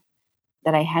wanted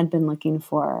that I had been looking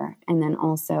for. And then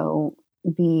also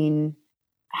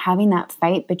having that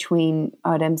fight between,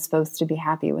 I'm supposed to be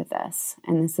happy with this.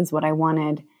 And this is what I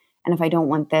wanted. And if I don't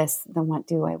want this, then what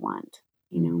do I want?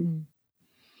 Mm-hmm.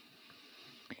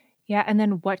 Yeah. And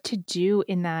then what to do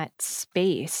in that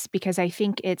space, because I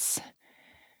think it's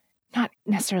not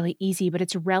necessarily easy, but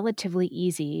it's relatively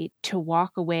easy to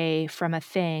walk away from a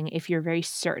thing if you're very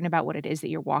certain about what it is that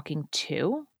you're walking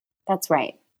to. That's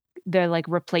right. The like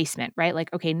replacement, right?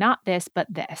 Like, okay, not this, but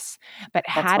this. But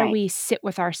how do we sit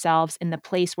with ourselves in the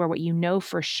place where what you know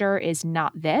for sure is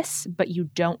not this, but you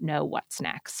don't know what's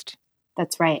next?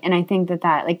 That's right. And I think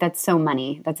that's so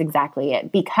money. That's exactly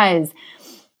it. Because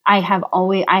I have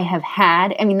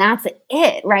had, that's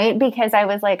it, right? Because I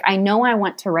was like, I know I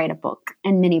want to write a book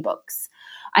and mini books.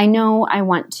 I know I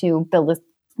want to build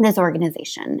this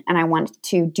organization and I want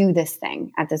to do this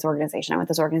thing at this organization. I want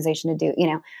this organization to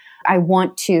do, I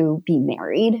want to be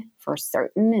married for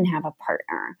certain and have a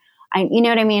partner. You know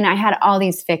what I mean? I had all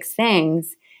these fixed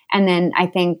things. And then I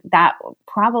think that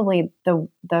probably the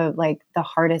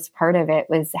hardest part of it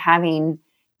was having,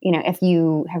 if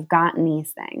you have gotten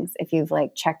these things, if you've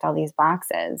like checked all these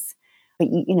boxes, but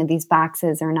these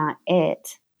boxes are not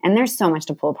it. And there's so much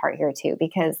to pull apart here too,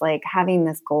 because like having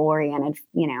this goal oriented,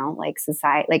 like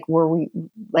society,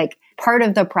 like part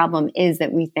of the problem is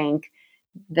that we think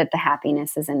that the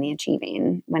happiness is in the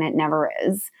achieving when it never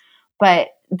is. But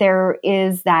there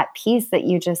is that piece that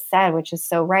you just said, which is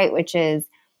so right, which is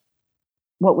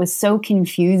what was so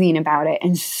confusing about it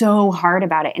and so hard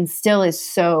about it and still is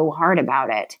so hard about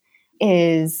it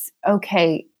is,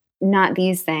 okay, not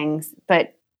these things,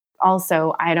 but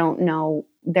also I don't know,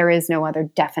 there is no other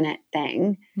definite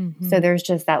thing. Mm-hmm. So there's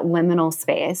just that liminal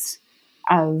space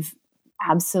of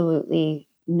absolutely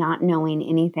not knowing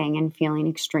anything and feeling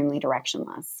extremely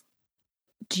directionless.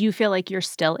 Do you feel like you're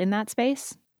still in that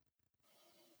space?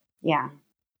 Yeah,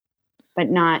 but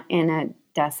not in a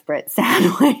desperate,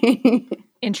 sad way.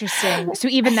 Interesting. So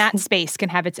even that space can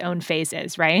have its own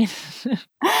phases, right?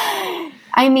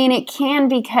 I mean, it can,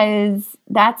 because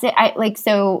that's it.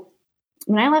 So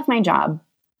when I left my job,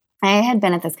 I had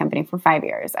been at this company for 5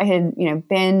 years. I had,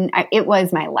 it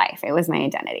was my life. It was my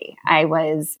identity. I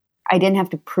didn't have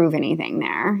to prove anything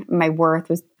there. My worth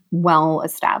was well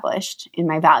established and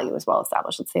my value was well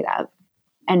established. Let's say that.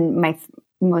 And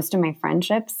most of my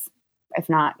friendships, if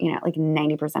not, like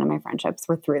 90% of my friendships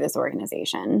were through this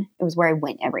organization. It was where I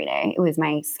went every day. It was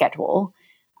my schedule.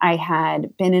 I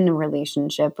had been in a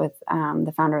relationship with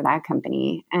the founder of that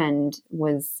company, and it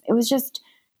was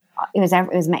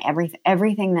my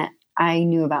everything that I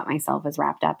knew about myself was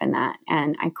wrapped up in that.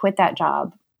 And I quit that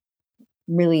job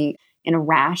really in a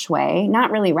rash way,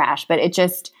 not really rash, but it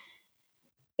just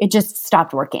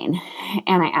stopped working,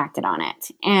 and I acted on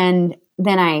it. And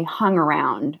then I hung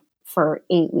around for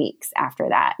 8 weeks after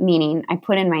that, meaning I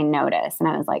put in my notice and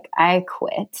I was like, I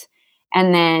quit.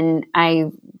 And then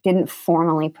I didn't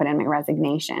formally put in my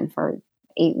resignation for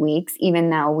 8 weeks, even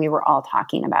though we were all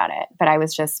talking about it. But I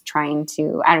was just trying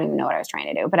to, I don't even know what I was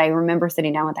trying to do, but I remember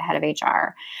sitting down with the head of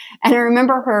HR, and I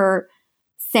remember her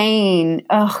saying,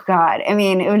 oh God, I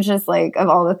mean, it was just like, of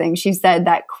all the things she said,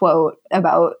 that quote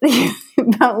about,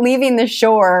 about leaving the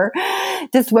shore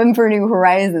to swim for new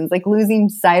horizons, like losing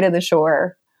sight of the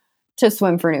shore to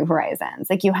swim for new horizons.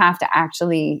 Like you have to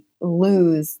actually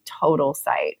lose total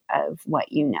sight of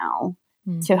what you know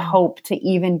to hope to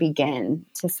even begin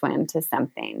to swim to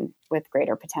something with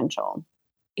greater potential.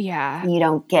 Yeah. You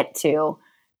don't get to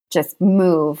just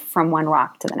move from one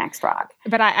rock to the next rock.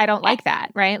 But I don't like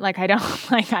that, right? Like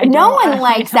no one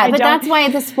likes that, but that's why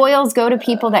the spoils go to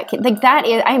people that can, like that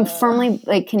is, I am firmly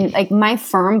my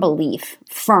firm belief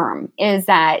is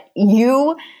that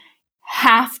you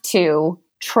have to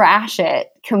trash it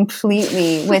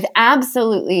completely with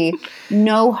absolutely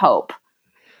no hope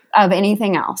of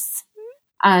anything else.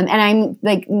 And I'm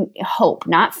like, hope,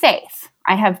 not faith.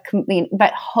 I have complete,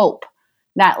 but hope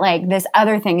that like this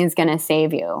other thing is going to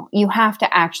save you. You have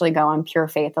to actually go on pure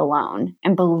faith alone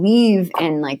and believe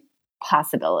in like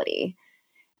possibility,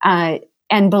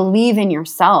 and believe in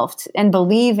yourself and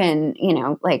believe in,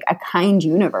 like a kind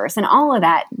universe and all of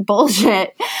that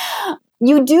bullshit.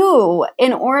 You do,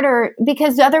 in order,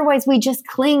 because otherwise we just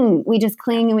cling and we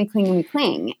cling and we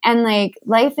cling. And like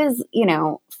life is,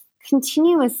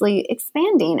 continuously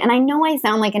expanding. And I know I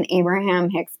sound like an Abraham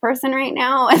Hicks person right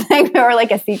now, or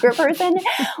like a secret person,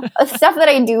 stuff that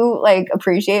I do like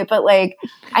appreciate, but like,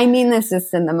 I mean this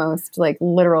just in the most like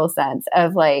literal sense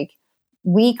of like,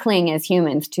 we cling as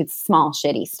humans to small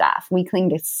shitty stuff. We cling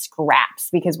to scraps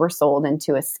because we're sold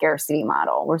into a scarcity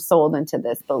model. We're sold into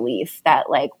this belief that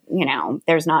like,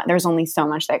 there's only so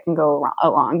much that can go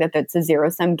along, that it's a zero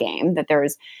sum game,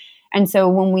 and so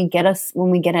when we get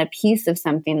a piece of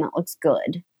something that looks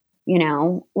good,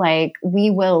 like we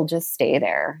will just stay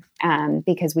there,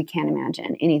 because we can't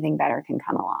imagine anything better can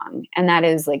come along. And that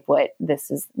is like what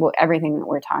everything that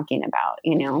we're talking about,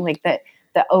 like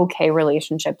the okay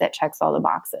relationship that checks all the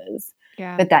boxes,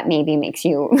 but that maybe makes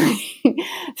you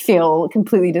feel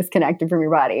completely disconnected from your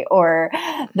body, or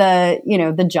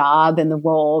the job and the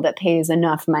role that pays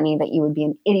enough money that you would be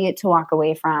an idiot to walk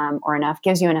away from, or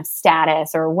gives you enough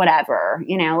status or whatever,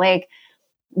 like,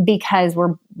 because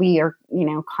we are,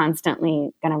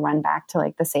 constantly going to run back to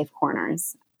like the safe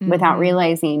corners without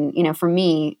realizing, for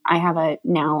me, I have a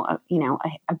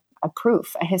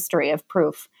history of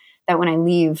proof that when I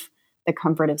leave the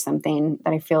comfort of something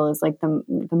that I feel is like the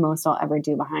most I'll ever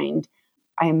do behind,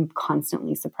 I'm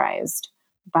constantly surprised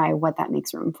by what that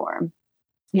makes room for.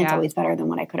 Yeah. It's always better than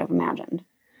what I could have imagined.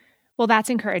 Well, that's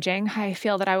encouraging. I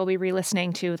feel that I will be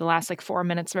re-listening to the last like 4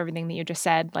 minutes of everything that you just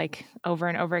said, like over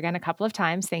and over again a couple of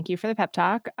times. Thank you for the pep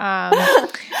talk. That's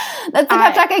the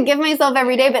pep talk I give myself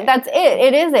every day, but that's it.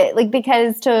 It is it. Like,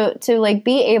 because to like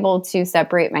be able to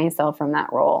separate myself from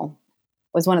that role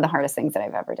was one of the hardest things that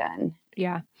I've ever done.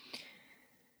 Yeah.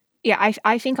 Yeah,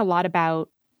 I think a lot about,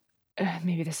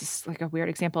 maybe this is like a weird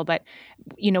example, but,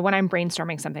 when I'm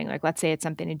brainstorming something, like let's say it's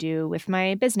something to do with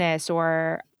my business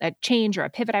or a change or a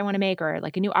pivot I want to make or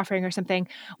like a new offering or something,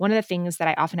 one of the things that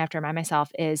I often have to remind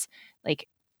myself is like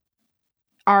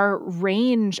our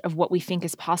range of what we think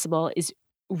is possible is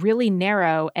really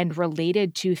narrow and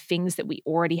related to things that we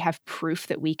already have proof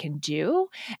that we can do.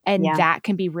 And Yeah. that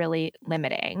can be really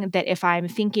limiting. That if I'm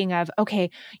thinking of, okay,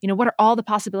 what are all the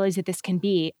possibilities that this can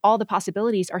be? All the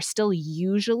possibilities are still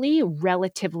usually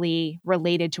relatively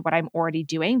related to what I'm already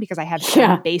doing because I have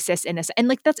some basis in this. And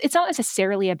like it's not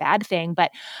necessarily a bad thing,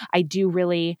 but I do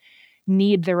really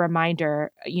need the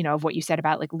reminder, of what you said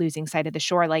about like losing sight of the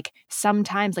shore. Like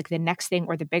sometimes like the next thing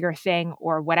or the bigger thing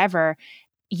or whatever,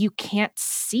 you can't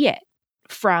see it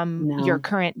from your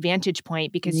current vantage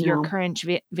point because your current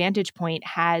vantage point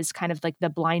has kind of like the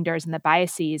blinders and the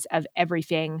biases of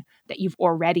everything that you've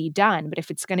already done. But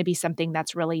if it's going to be something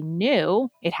that's really new,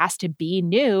 it has to be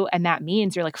new. And that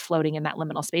means you're like floating in that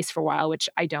liminal space for a while, which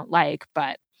I don't like,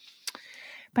 but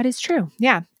it's true.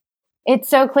 Yeah. It's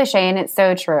so cliche and it's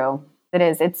so true. It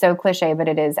is. It's so cliche, but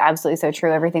it is absolutely so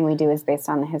true. Everything we do is based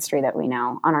on the history that we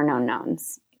know, on our known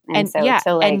knowns.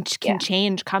 And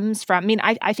change comes from,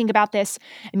 I think about this.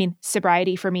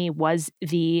 Sobriety for me was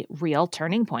the real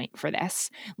turning point for this.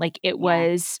 Like it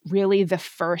was really the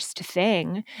first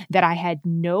thing that I had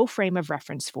no frame of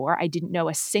reference for. I didn't know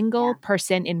a single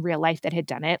person in real life that had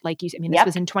done it. Like this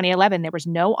was in 2011. There was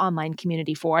no online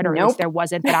community for it, or at least there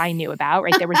wasn't that I knew about,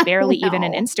 right? There was barely even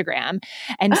an Instagram.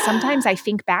 And sometimes I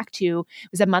think back to,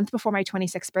 it was a month before my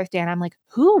 26th birthday. And I'm like,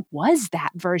 who was that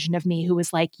version of me who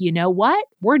was like, you know what?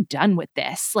 We're done with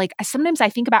this. Like sometimes I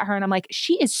think about her and I'm like,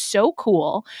 she is so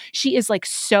cool. She is like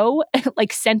so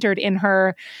like centered in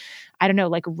her, I don't know,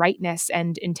 like rightness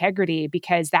and integrity,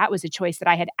 because that was a choice that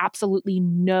I had absolutely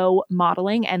no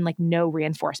modeling and like no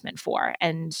reinforcement for.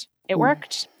 And it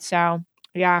worked. So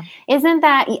yeah. Isn't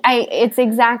that, it's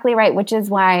exactly right. Which is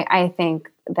why I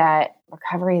think that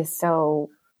recovery is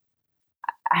so,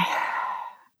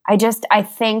 I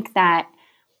think that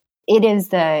it is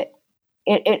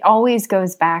it always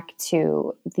goes back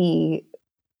to the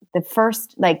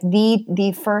first, like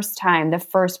the first time, the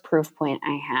first proof point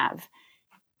I have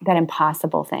that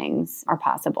impossible things are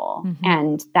possible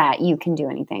and that you can do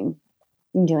anything,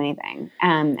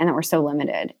 and that we're so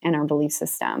limited in our belief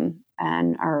system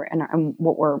and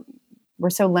what we're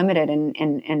so limited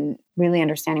in really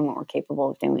understanding what we're capable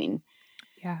of doing.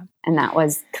 Yeah. And that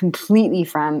was completely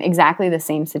from exactly the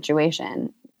same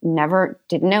situation.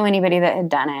 Didn't know anybody that had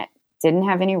done it. Didn't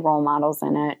have any role models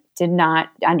in it, did not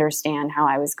understand how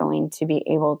I was going to be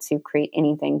able to create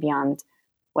anything beyond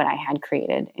what I had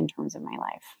created in terms of my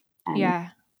life. Yeah.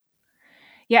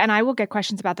 And I will get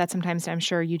questions about that sometimes. I'm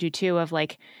sure you do too, of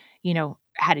like,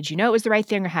 how did you know it was the right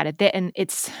thing, or how did that? And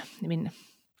it's, when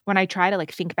I try to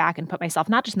like think back and put myself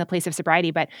not just in the place of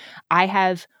sobriety, but I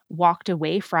have walked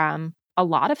away from a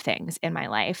lot of things in my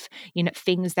life,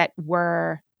 things that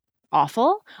were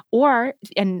awful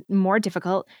and more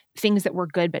difficult, things that were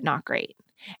good but not great.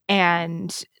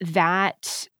 And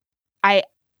that I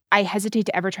hesitate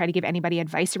to ever try to give anybody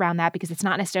advice around that, because it's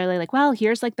not necessarily like, well,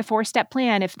 here's like the 4-step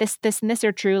plan. If this, and this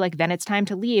are true, like then it's time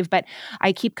to leave. But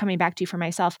I keep coming back to for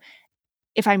myself,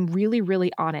 if I'm really,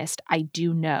 really honest, I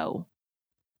do know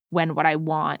when what I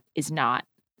want is not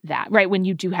that, right? When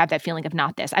you do have that feeling of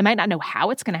not this, I might not know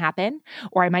how it's going to happen,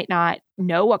 or I might not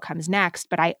know what comes next,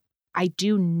 but I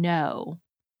do know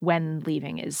when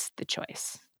leaving is the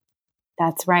choice.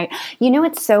 That's right.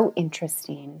 It's so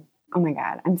interesting. Oh my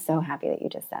God. I'm so happy that you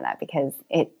just said that, because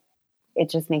it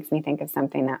just makes me think of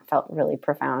something that felt really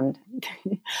profound.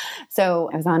 So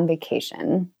I was on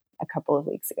vacation a couple of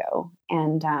weeks ago,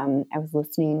 and I was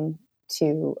listening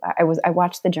to, I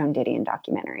watched the Joan Didion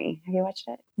documentary. Have you watched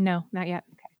it? No, not yet.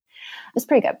 Okay. It was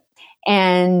pretty good.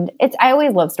 And I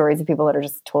always love stories of people that are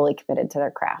just totally committed to their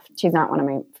craft. She's not one of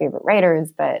my favorite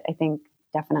writers, but I think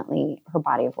definitely her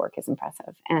body of work is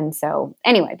impressive. And so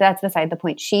anyway, that's beside the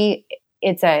point.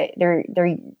 It's a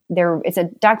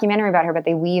documentary about her, but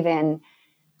they weave in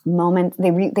moments,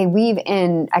 they weave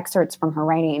in excerpts from her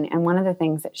writing. And one of the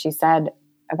things that she said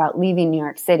about leaving New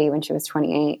York City when she was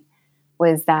 28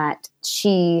 was that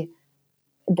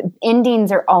the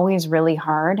endings are always really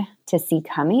hard to see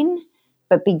coming,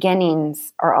 but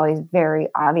beginnings are always very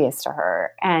obvious to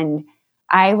her. And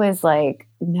I was like,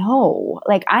 no,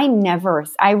 like I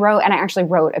actually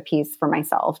wrote a piece for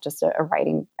myself, just a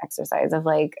writing exercise of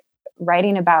like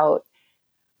writing about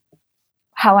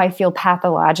how I feel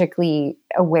pathologically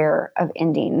aware of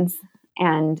endings.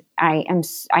 And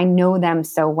I know them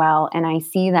so well, and I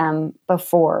see them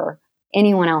before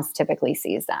anyone else typically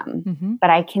sees them, but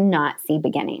I cannot see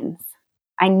beginnings.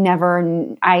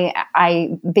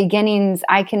 Beginnings,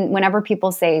 whenever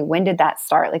people say, when did that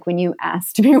start? Like when you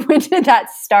asked me, when did that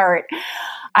start?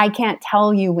 I can't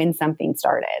tell you when something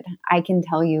started. I can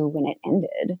tell you when it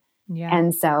ended. Yeah.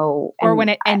 And so, or when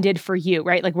it ended for you,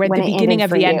 right? Like we're at the beginning of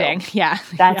the ending. Yeah.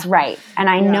 That's right. And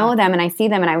I know them and I see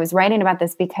them, and I was writing about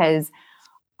this because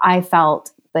I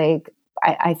felt like,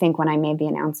 I think when I made the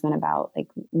announcement about like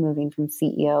moving from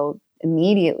CEO,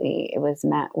 immediately it was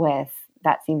met with,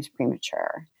 that seems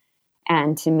premature.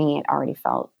 And to me, it already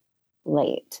felt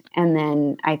late. And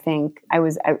then I think I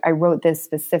wrote this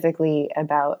specifically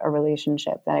about a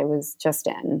relationship that I was just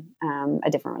in,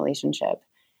 a different relationship.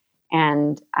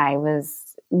 And I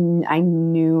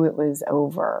knew it was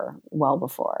over well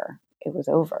before it was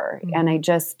over. Mm-hmm.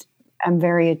 And I'm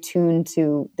very attuned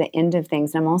to the end of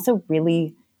things. And I'm also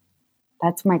really,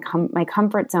 that's my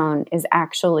comfort zone is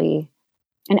actually,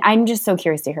 and I'm just so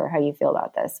curious to hear how you feel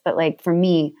about this. But like for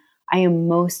me, I am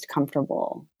most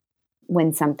comfortable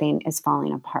when something is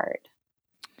falling apart.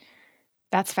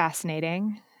 That's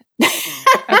fascinating.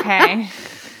 Okay.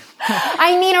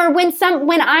 I mean, or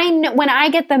when I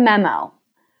get the memo,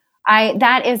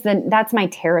 that's my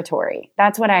territory.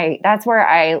 That's where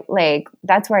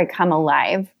I come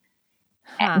alive.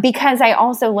 Because I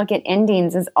also look at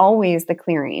endings as always the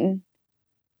clearing.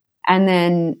 And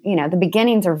then, the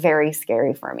beginnings are very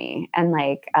scary for me. And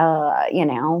like,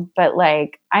 but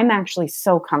like, I'm actually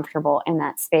so comfortable in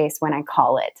that space when I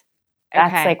call it.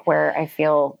 That's like where I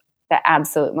feel the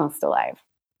absolute most alive.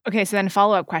 Okay. So then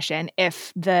follow-up question,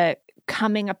 if the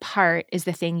coming apart is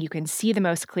the thing you can see the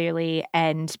most clearly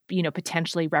and,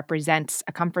 potentially represents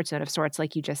a comfort zone of sorts,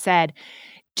 like you just said,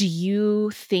 do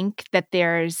you think that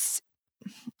there's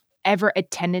ever a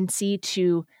tendency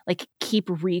to like keep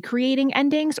recreating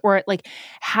endings, or like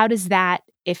how does that,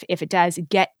 if it does,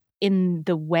 get in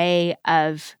the way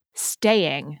of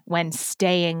staying when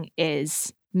staying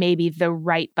is maybe the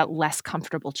right but less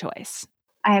comfortable choice?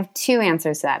 I have two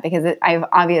answers to that because I've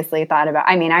obviously thought about,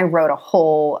 I wrote a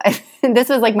whole, this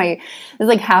was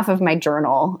like half of my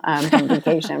journal from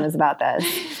vacation was about this.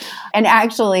 And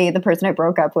actually the person I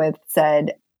broke up with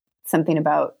said something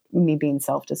about me being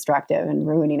self-destructive and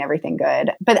ruining everything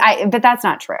good. But that's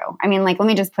not true. Let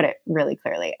me just put it really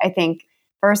clearly. I think,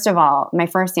 first of all, my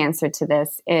first answer to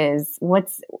this is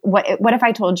what if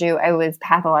I told you I was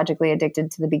pathologically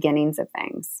addicted to the beginnings of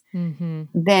things? Mm-hmm.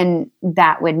 Then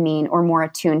that would mean, or more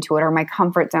attuned to it, or my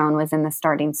comfort zone was in the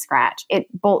starting scratch.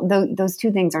 Those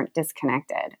two things aren't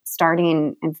disconnected.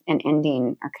 Starting and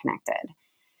ending are connected.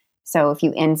 So if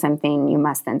you end something, you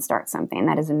must then start something.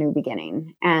 That is a new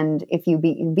beginning. And if you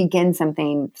begin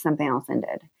something else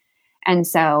ended. And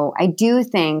so I do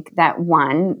think that,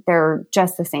 one, they're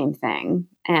just the same thing,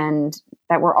 and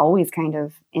that we're always kind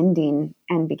of ending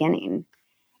and beginning.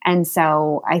 And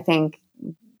so I think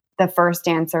the first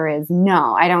answer is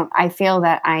no, I don't. I feel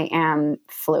that I am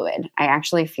fluid. I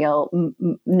actually feel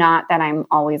not that I'm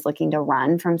always looking to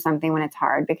run from something when it's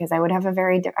hard, because I would have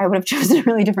chosen a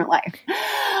really different life.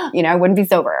 I wouldn't be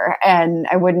sober, and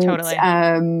I wouldn't, totally.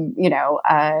 I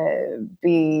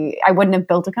wouldn't have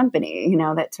built a company,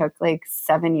 that took like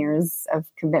 7 years of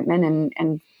commitment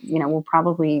and will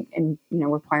probably,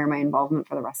 require my involvement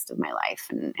for the rest of my life,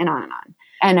 and on and on.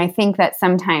 And I think that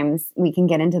sometimes we can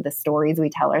get into the stories we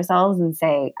tell ourselves and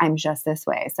say, I'm just this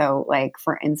way. So like,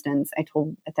 for instance, I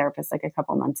told a therapist like a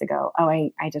couple months ago,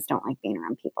 I just don't like being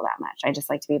around people that much. I just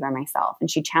like to be by myself.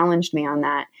 And she challenged me on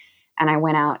that. And I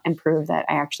went out and proved that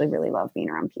I actually really love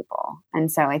being around people.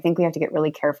 And so I think we have to get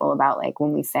really careful about like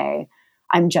when we say,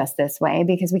 I'm just this way,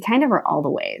 because we kind of are all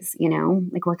the ways,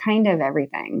 like we're kind of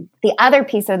everything. The other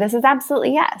piece of this is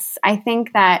absolutely yes. I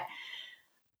think that,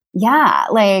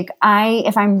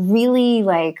 if I'm really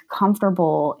like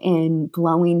comfortable in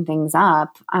blowing things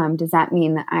up, does that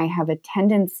mean that I have a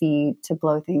tendency to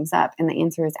blow things up? And the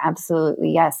answer is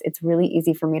absolutely yes. It's really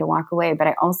easy for me to walk away, but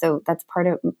I also, that's part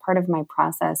of my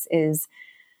process is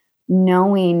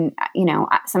knowing,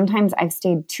 sometimes I've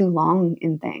stayed too long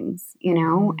in things,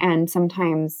 and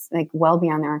sometimes like well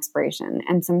beyond their expiration.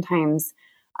 And sometimes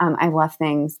I've left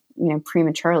things,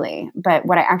 prematurely. But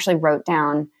what I actually wrote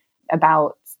down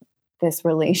about this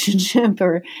relationship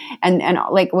I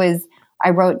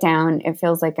wrote down, it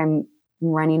feels like I'm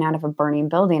running out of a burning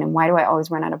building. And why do I always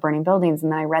run out of burning buildings?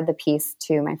 And then I read the piece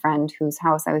to my friend whose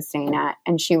house I was staying at.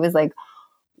 And she was like,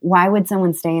 why would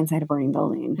someone stay inside a burning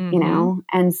building? Mm-hmm.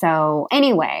 And so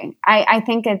anyway, I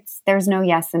think there's no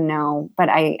yes and no, but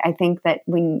I think that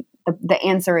when the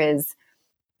answer is,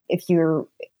 if you're,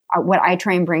 what I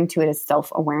try and bring to it is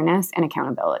self-awareness and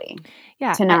accountability.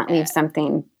 Yeah. To not leave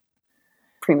something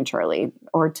prematurely,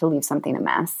 or to leave something a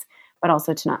mess, but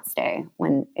also to not stay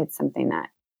when it's something that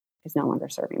is no longer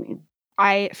serving me.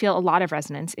 I feel a lot of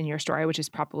resonance in your story, which is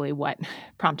probably what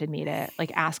prompted me to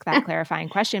like ask that clarifying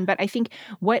question. But I think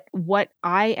what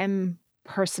I am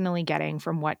personally getting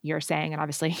from what you're saying, and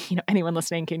obviously, anyone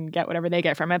listening can get whatever they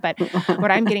get from it, but what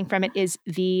I'm getting from it is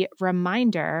the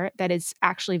reminder that is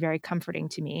actually very comforting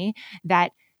to me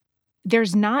that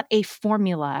there's not a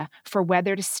formula for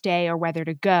whether to stay or whether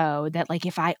to go, that like,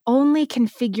 if I only can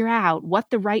figure out what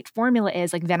the right formula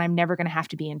is, like, then I'm never going to have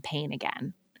to be in pain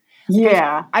again.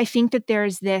 Yeah. I think that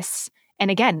there's this, and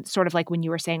again, sort of like when you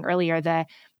were saying earlier,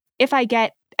 if I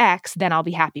get X, then I'll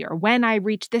be happier. When I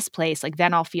reach this place, like,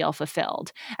 then I'll feel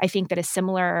fulfilled. I think that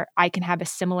I can have a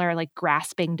similar like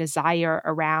grasping desire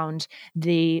around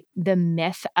the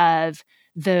myth of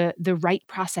the right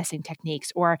processing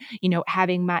techniques, or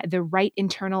having the right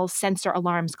internal sensor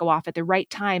alarms go off at the right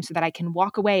time so that I can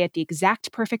walk away at the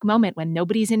exact perfect moment when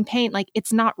nobody's in pain. Like,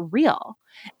 it's not real.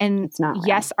 And It's not real.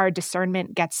 Yes, our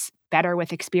discernment gets better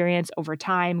with experience over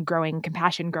time, growing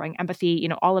compassion, growing empathy,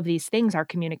 all of these things are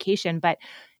communication, but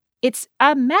it's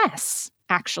a mess,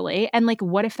 actually. And like,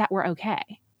 what if that were okay?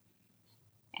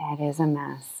 It is a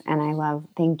mess. And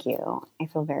thank you. I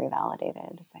feel very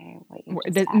validated by what you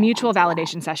just The said. mutual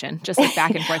validation session, just like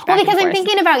back and forth. Well, because I'm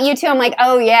thinking about you too. I'm like,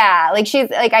 oh yeah. Like, she's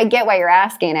like, I get why you're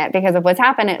asking it because of what's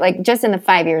happened. Like, just in the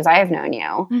 5 years I've known you,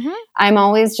 Mm-hmm. I'm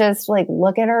always just like,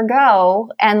 look at her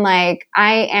go. And like,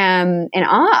 I am in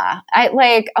awe.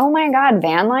 Oh my God,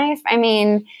 van life. I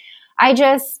mean, I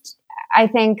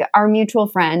think our mutual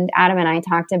friend, Adam, and I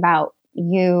talked about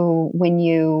you when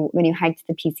you hiked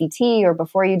the PCT, or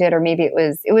before you did, or maybe it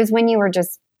was when you were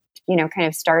just, kind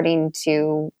of starting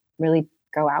to really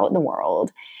go out in the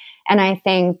world. And I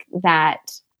think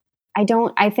that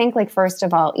I think like, first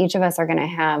of all, each of us are going to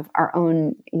have our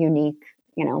own unique,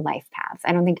 life paths.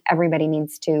 I don't think everybody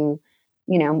needs to,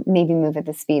 maybe move at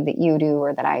the speed that you do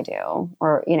or that I do,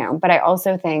 or, but I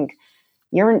also think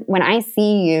when I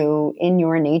see you in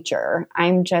your nature,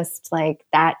 I'm just like,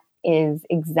 that is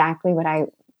exactly what I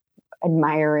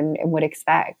admire and would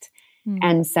expect. Mm.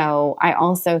 And so I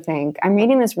also think I'm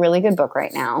reading this really good book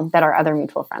right now that our other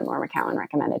mutual friend, Laura McCowan,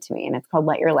 recommended to me. And it's called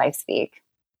Let Your Life Speak.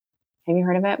 Have you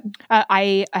heard of it?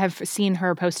 I have seen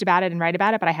her post about it and write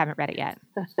about it, but I haven't read it yet.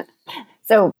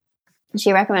 So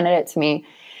she recommended it to me.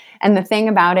 And the thing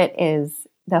about it is,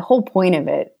 the whole point of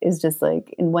it is just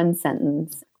like, in one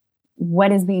sentence,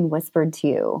 what is being whispered to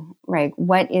you, right?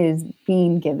 What is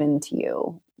being given to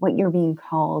you? What you're being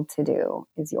called to do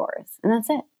is yours. And that's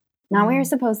it. Not what you're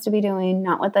supposed to be doing,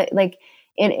 not what it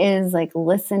is like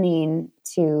listening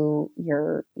to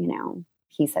your,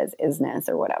 he says isness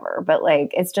or whatever, but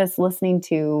like, it's just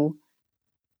listening.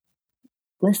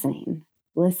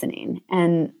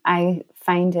 And I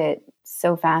find it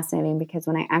so fascinating because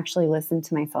when I actually listen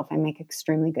to myself, I make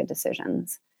extremely good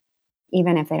decisions,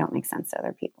 even if they don't make sense to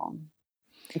other people.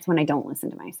 It's when I don't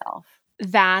listen to myself.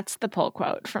 That's the pull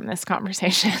quote from this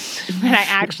conversation. When I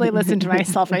actually listen to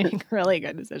myself, I make really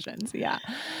good decisions. Yeah.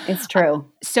 It's true.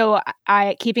 So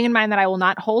keeping in mind that I will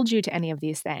not hold you to any of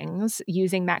these things,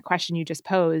 using that question you just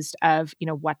posed of,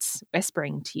 what's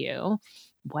whispering to you,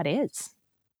 what is?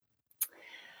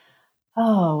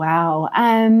 Oh, wow.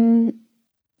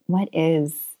 What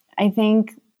is? I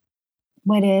think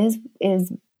what is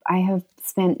I have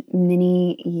spent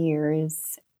many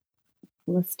years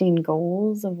listing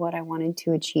goals of what I wanted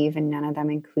to achieve, and none of them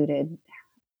included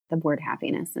the word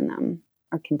happiness in them,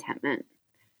 or contentment,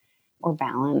 or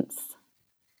balance,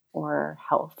 or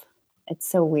health. It's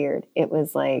so weird. It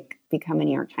was like become a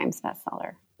New York Times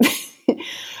bestseller.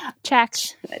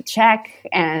 Check.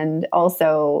 And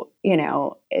also,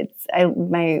 it's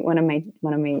one of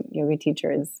my yoga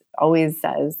teachers always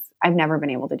says, I've never been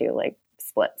able to do like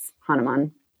splits,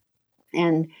 Hanuman.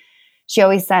 And she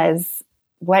always says,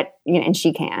 and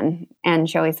she can. And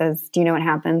she always says, do you know what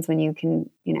happens when you can,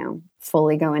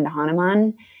 fully go into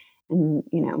Hanuman? And,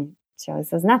 she always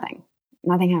says, nothing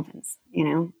happens,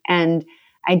 and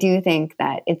I do think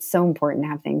that it's so important to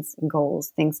have goals,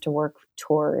 things to work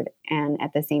toward. And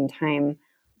at the same time,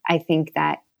 I think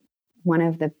that one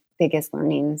of the biggest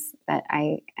learnings that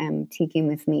I am taking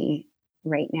with me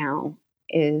right now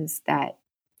is that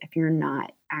if you're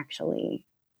not actually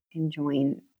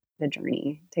enjoying the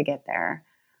journey to get there,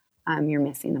 you're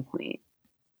missing the point.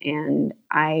 And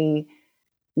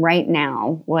right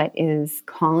now, what is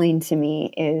calling to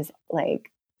me is like,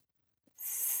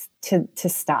 to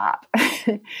stop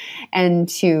and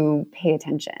to pay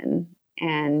attention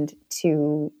and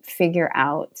to figure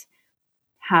out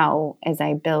how, as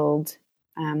I build,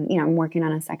 I'm working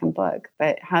on a second book,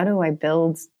 but how do I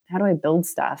build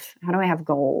stuff? How do I have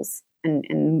goals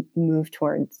and move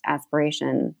towards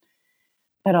aspiration?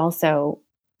 But also,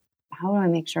 how do I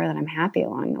make sure that I'm happy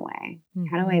along the way? Mm-hmm.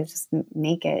 How do I just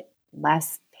make it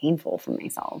less painful for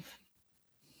myself?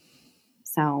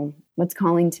 So what's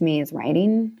calling to me is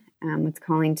writing. What's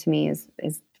calling to me is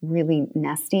really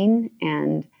nesting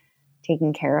and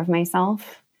taking care of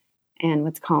myself. And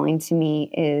what's calling to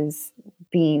me is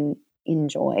being in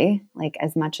joy, like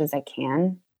as much as I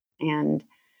can, and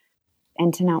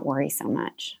to not worry so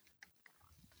much.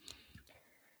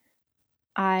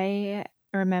 I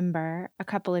remember a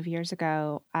couple of years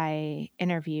ago, I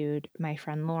interviewed my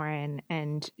friend Lauren,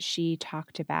 and she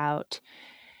talked about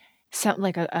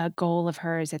like a goal of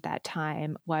hers at that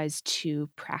time was to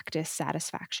practice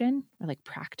satisfaction, or like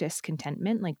practice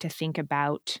contentment, like to think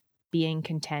about being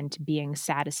content, being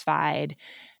satisfied,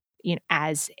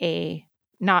 as a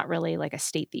not really like a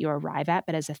state that you arrive at,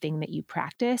 but as a thing that you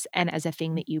practice, and as a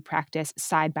thing that you practice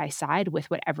side by side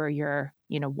with whatever your,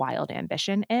 wild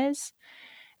ambition is.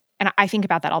 And I think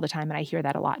about that all the time, and I hear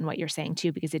that a lot in what you're saying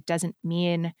too, because it doesn't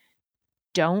mean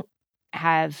don't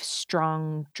have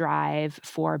strong drive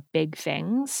for big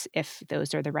things if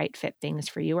those are the right fit things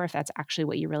for you, or if that's actually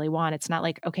what you really want. It's not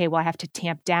like, okay, well, I have to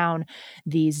tamp down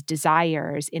these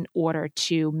desires in order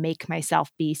to make myself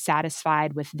be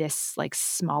satisfied with this like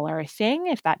smaller thing,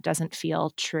 if that doesn't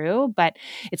feel true. But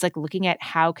it's like looking at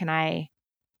how can I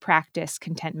practice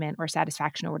contentment or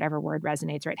satisfaction, or whatever word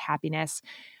resonates, right? Happiness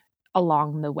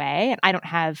along the way. And I don't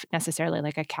have necessarily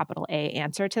like a capital A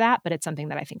answer to that, but it's something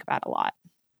that I think about a lot.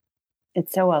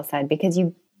 It's so well said, because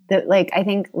I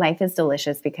think life is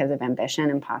delicious because of ambition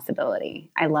and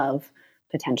possibility. I love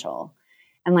potential.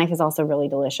 And life is also really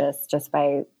delicious just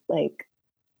by I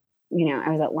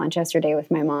was at lunch yesterday with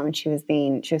my mom, and she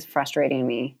was frustrating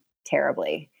me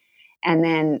terribly. And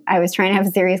then I was trying to have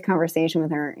a serious conversation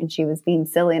with her, and she was being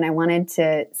silly, and I wanted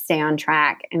to stay on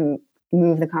track and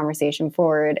move the conversation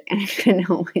forward, and I couldn't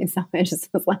help myself. I just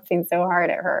was laughing so hard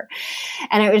at her.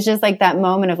 And it was just like that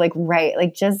moment of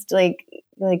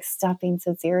stop being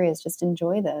so serious, just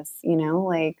enjoy this,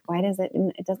 why does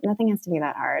nothing has to be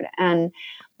that hard. And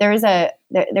there's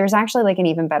actually like an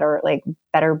even better,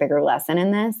 bigger lesson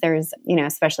in this. There's,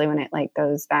 especially when it like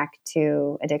goes back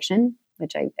to addiction,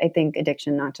 which I think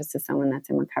addiction, not just as someone that's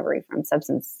in recovery from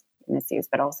substance misuse,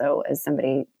 but also as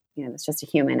somebody, that's just a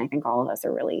human. I think all of us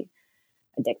are really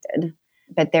addicted.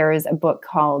 But there is a book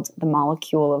called The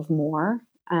Molecule of More,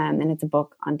 and it's a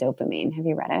book on dopamine. Have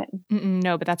you read it?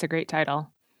 No, but that's a great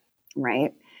title.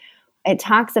 Right. It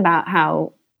talks about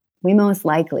how we most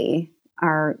likely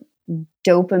are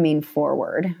dopamine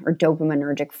forward or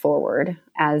dopaminergic forward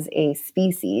as a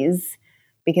species,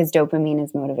 because dopamine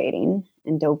is motivating,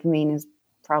 and dopamine is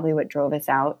probably what drove us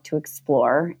out to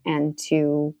explore and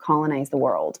to colonize the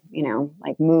world,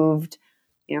 moved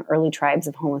early tribes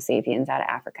of Homo sapiens out of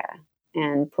Africa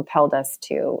and propelled us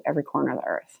to every corner of the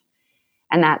earth.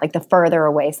 And that, like, the further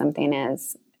away something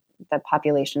is, the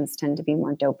populations tend to be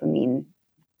more dopamine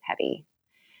heavy.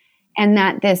 And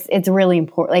that it's really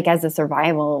important, like as a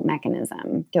survival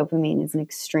mechanism, dopamine is an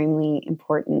extremely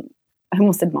important, I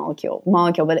almost said molecule,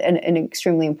 but an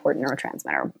extremely important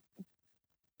neurotransmitter.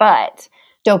 But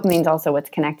dopamine is also what's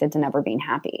connected to never being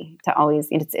happy, to always,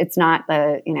 it's not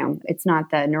the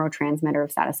neurotransmitter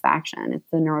of satisfaction. It's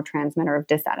the neurotransmitter of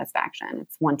dissatisfaction.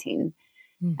 It's wanting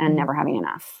and never having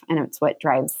enough. And it's what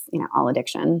drives, all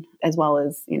addiction, as well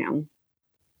as,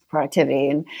 productivity.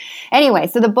 And anyway,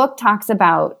 so the book talks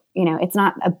about, it's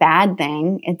not a bad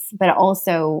thing. But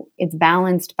also it's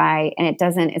balanced by, and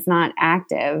it's not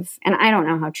active. And I don't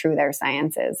know how true their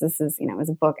science is. This is, it was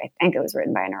a book, I think it was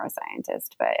written by a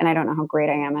neuroscientist, and I don't know how great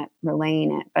I am at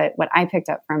relaying it. But what I picked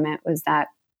up from it was that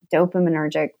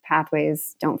dopaminergic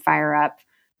pathways don't fire up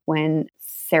when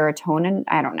serotonin,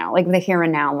 I don't know, like the here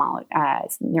and now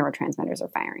neurotransmitters are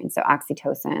firing. So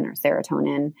oxytocin or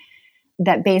serotonin,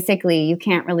 that basically you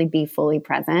can't really be fully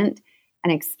present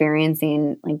and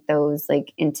experiencing like those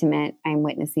like intimate, I'm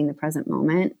witnessing the present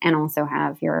moment, and also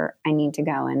have your, I need to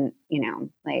go and,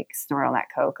 like snort all that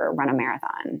Coke or run a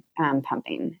marathon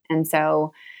pumping. And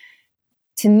so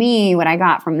to me, what I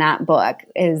got from that book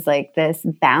is like this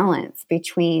balance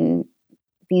between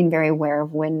being very aware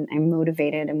of when I'm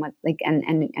motivated and what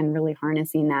and really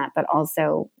harnessing that, but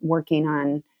also working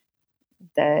on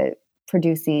the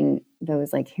producing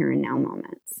those like here and now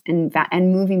moments and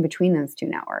moving between those two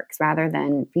networks, rather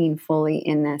than being fully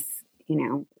in this,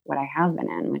 what I have been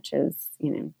in, which is,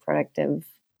 productive,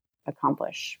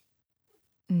 accomplish,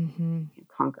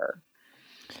 conquer.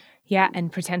 Yeah.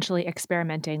 And potentially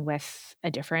experimenting with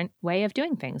a different way of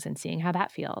doing things and seeing how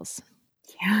that feels.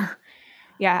 Yeah.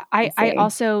 Yeah. I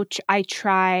also, I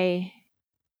try,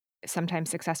 sometimes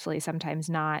successfully, sometimes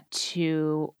not,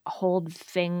 to hold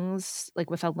things like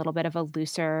with a little bit of a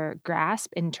looser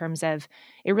grasp, in terms of,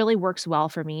 it really works well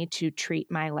for me to treat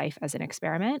my life as an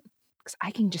experiment. because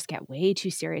I can just get way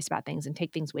too serious about things and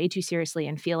take things way too seriously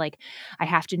and feel like I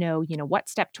have to know, what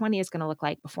step 20 is going to look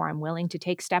like before I'm willing to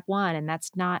take step 1. And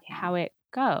that's not how it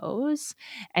goes.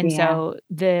 And Yeah. so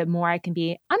the more I can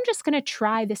be, I'm just going to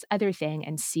try this other thing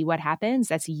and see what happens.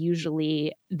 That's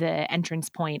usually the entrance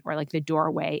point or like the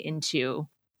doorway into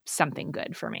something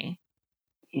good for me.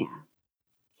 Yeah.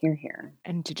 Here.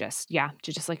 And to just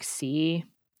like see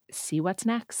what's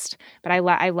next. But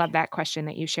I love that question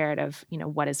that you shared of,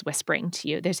 what is whispering to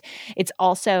you? There's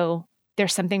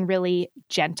something really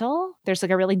gentle. There's like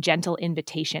a really gentle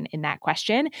invitation in that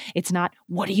question. It's not,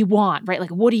 what do you want? Right? Like,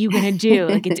 what are you going to do?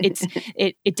 Like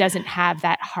it doesn't have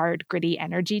that hard, gritty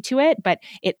energy to it, but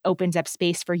it opens up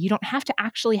space for, you don't have to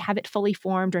actually have it fully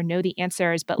formed or know the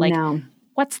answers, but like, No.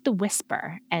 What's the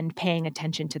whisper, and paying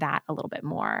attention to that a little bit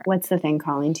more. What's the thing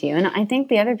calling to you? And I think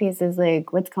the other piece is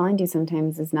like, what's calling to you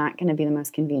sometimes is not going to be the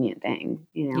most convenient thing.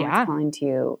 What's calling to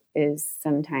you is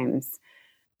sometimes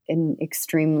an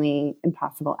extremely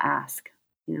impossible ask.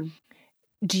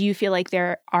 Do you feel like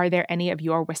are there any of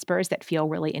your whispers that feel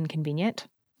really inconvenient?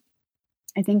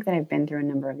 I think that I've been through a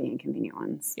number of the inconvenient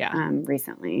ones. Yeah.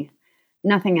 Recently.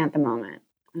 Nothing at the moment.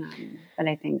 But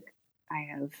I think I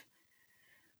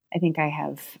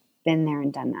have been there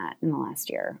and done that in the last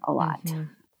year a lot. Mm-hmm.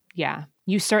 Yeah.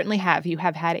 You certainly have. You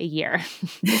have had a year.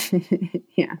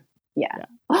 Yeah.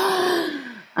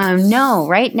 No,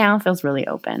 right now it feels really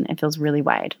open. It feels really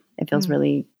wide. It feels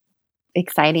really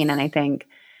exciting. And I think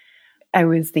I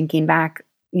was thinking back,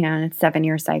 in a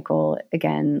 7-year cycle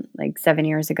again, like 7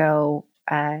 years ago,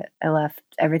 I left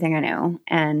everything I knew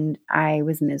and I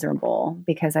was miserable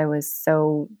because I was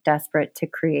so desperate to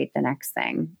create the next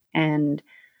thing. And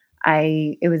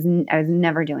I was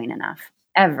never doing enough,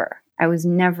 ever. I was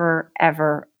never,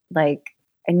 ever, I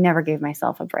never gave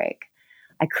myself a break.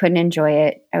 I couldn't enjoy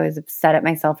it. I was upset at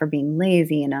myself for being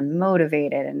lazy and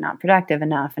unmotivated and not productive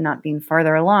enough and not being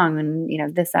further along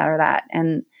and, this, that, or that.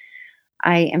 And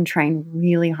I am trying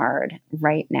really hard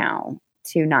right now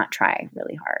to not try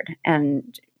really hard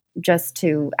and just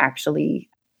to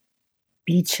actually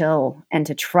be chill and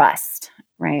to trust,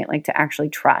 right? Like to actually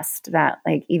trust that,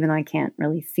 even though I can't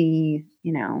really see,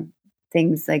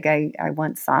 things like I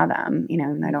once saw them,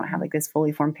 and I don't have this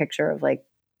fully formed picture of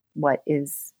what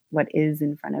is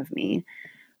in front of me.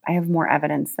 I have more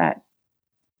evidence that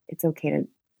it's okay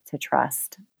to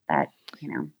trust that,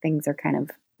 things are things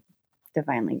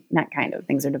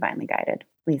are divinely guided,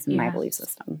 at least in my belief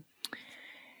system.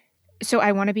 So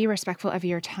I want to be respectful of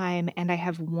your time. And I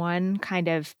have one kind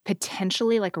of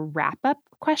potentially a wrap-up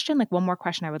question, one more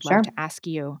question I would love to ask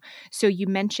you. So you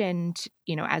mentioned,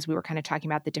 as we were kind of talking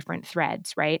about the different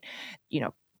threads, right?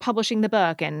 Publishing the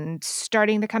book and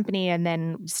starting the company and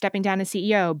then stepping down as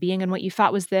CEO, being in what you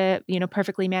thought was the,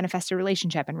 perfectly manifested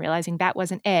relationship and realizing that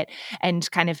wasn't it, and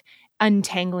kind of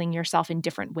untangling yourself in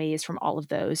different ways from all of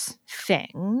those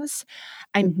things.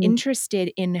 I'm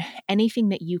interested in anything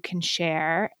that you can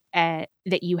share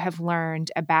that you have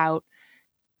learned about,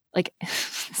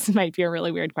 this might be a really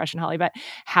weird question, Holly, but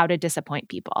how to disappoint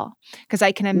people. Because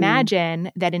I can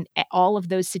imagine that in all of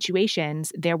those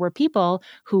situations, there were people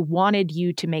who wanted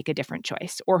you to make a different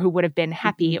choice or who would have been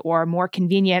happy or more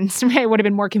convenient. It would have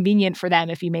been more convenient for them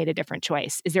if you made a different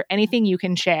choice. Is there anything you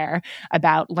can share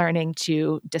about learning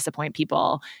to disappoint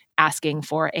people, asking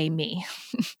for a me?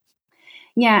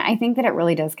 Yeah, I think that it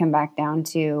really does come back down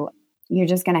to, you're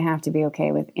just going to have to be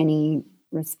okay with any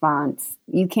response.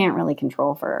 You can't really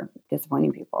control for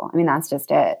disappointing people. I mean, that's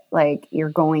just it. You're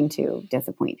going to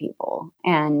disappoint people.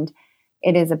 And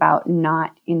it is about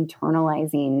not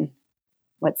internalizing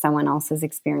what someone else is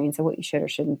experiencing, what you should or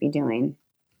shouldn't be doing,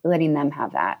 letting them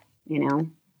have that,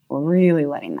 or really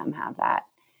letting them have that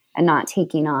and not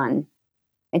taking on.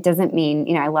 It doesn't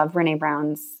mean, I love Brené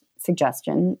Brown's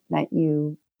suggestion that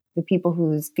the people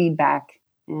whose feedback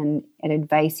and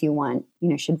advice you want,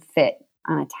 should fit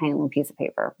on a tiny little piece of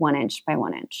paper, 1 inch by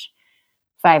 1 inch,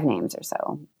 5 names or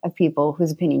so of people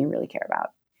whose opinion you really care about,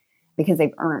 because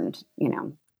they've earned,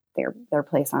 their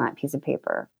place on that piece of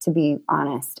paper to be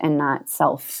honest and not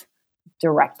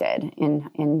self-directed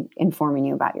in informing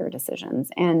you about your decisions.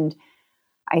 And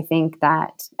I think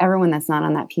that everyone that's not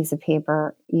on that piece of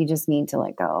paper, you just need to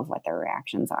let go of what their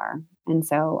reactions are. And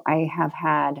so I have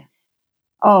had,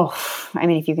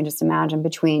 if you can just imagine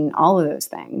between all of those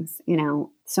things,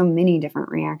 so many different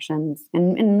reactions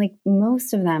and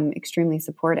most of them extremely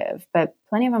supportive, but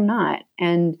plenty of them not.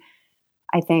 And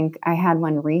I think I had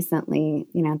one recently,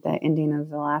 at the ending of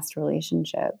the last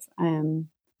relationship. And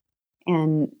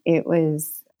it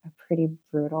was a pretty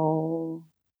brutal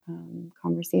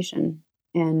conversation.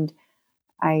 And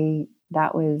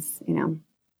that was,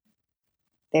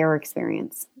 their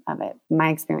experience of it. My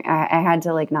experience, I had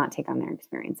to like not take on their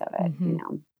experience of it, you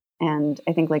know? And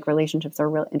I think like relationships are a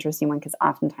real interesting one because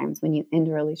oftentimes when you end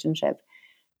a relationship,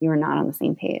 you're not on the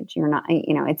same page. You're not,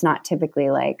 you know, it's not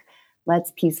typically like,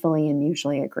 let's peacefully and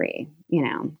mutually agree, you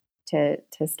know,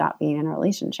 to stop being in a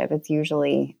relationship. It's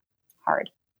usually hard,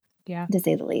 to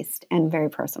say the least, and very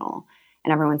personal,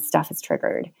 and everyone's stuff is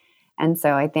triggered. And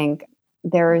so I think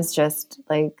there is just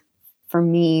like, for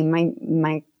me,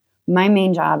 my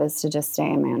main job is to just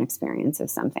stay in my own experience of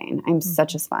something. I'm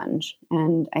such a sponge.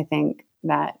 And I think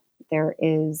that there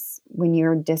is, when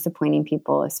you're disappointing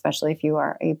people, especially if you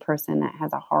are a person that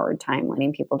has a hard time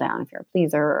letting people down, if you're a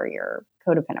pleaser or you're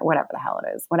codependent, whatever the hell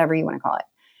it is, whatever you want to call it,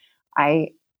 I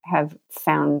have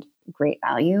found great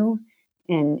value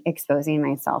in exposing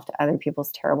myself to other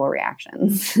people's terrible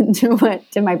reactions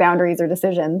to my boundaries or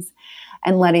decisions,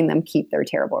 and letting them keep their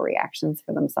terrible reactions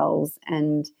for themselves,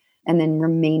 and then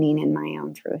remaining in my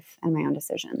own truth and my own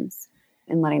decisions,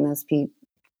 and letting those be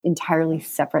entirely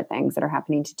separate things that are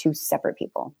happening to two separate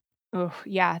people. Oh,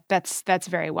 yeah, that's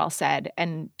very well said.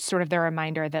 And sort of the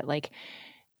reminder that like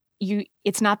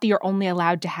it's not that you're only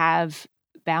allowed to have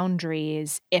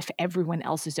boundaries if everyone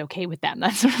else is okay with them.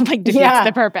 That sort of like defeats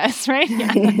the purpose, right?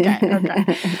 Yeah.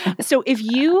 Okay. So if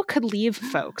you could leave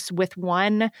folks with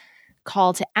one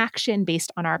call to action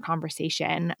based on our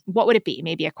conversation, what would it be?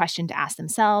 Maybe a question to ask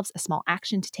themselves, a small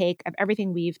action to take. Of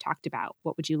everything we've talked about,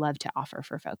 what would you love to offer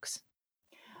for folks?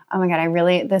 Oh my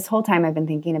God, this whole time I've been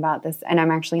thinking about this, and I'm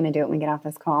actually going to do it when we get off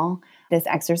this call. This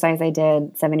exercise I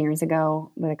did 7 years ago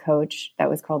with a coach that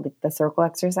was called the circle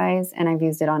exercise, and I've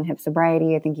used it on hip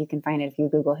sobriety. I think you can find it if you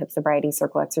Google hip sobriety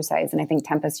circle exercise, and I think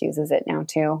Tempest uses it now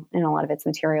too in a lot of its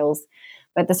materials.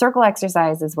 But the circle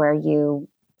exercise is where you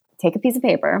take a piece of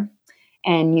paper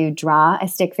and you draw a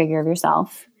stick figure of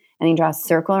yourself, and then you draw a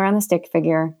circle around the stick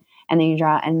figure, and then you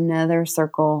draw another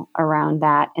circle around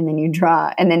that, and then you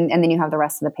draw, and then you have the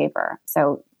rest of the paper.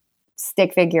 So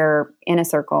stick figure in a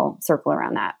circle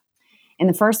around that. In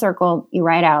the first circle, you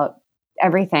write out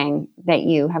everything that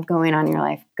you have going on in your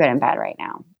life, good and bad right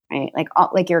now, right?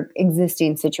 Like your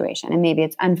existing situation. And maybe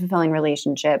it's unfulfilling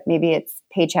relationship, maybe it's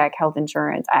paycheck, health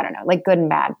insurance, I don't know, like good and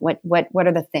bad. What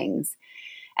are the things?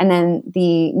 And then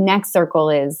the next circle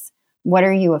is, what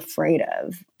are you afraid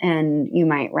of? And you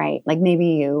might write, like maybe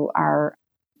you are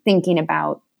thinking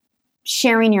about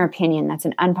sharing your opinion. That's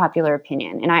an unpopular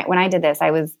opinion. And when I did this, I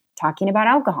was talking about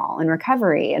alcohol and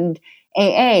recovery and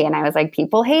AA. And I was like,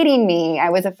 people hating me.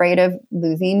 I was afraid of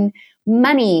losing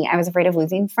money. I was afraid of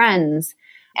losing friends.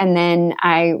 And then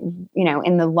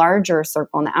in the larger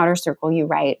circle, in the outer circle, you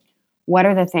write, what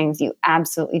are the things you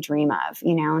absolutely dream of?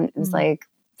 And it was like,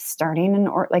 starting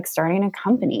a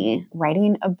company,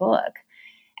 writing a book.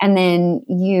 And then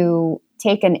you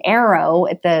take an arrow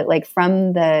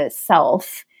from the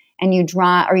self, and you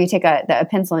draw, or you take a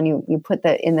pencil and you put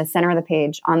in the center of the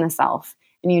page on the self,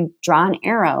 and you draw an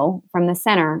arrow from the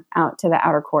center out to the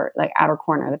outer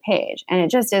corner of the page. And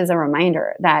it just is a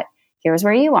reminder that here's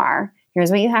where you are, here's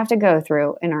what you have to go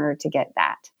through in order to get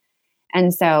that.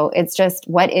 And so it's just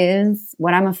what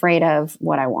I'm afraid of,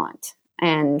 what I want.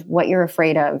 And what you're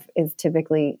afraid of is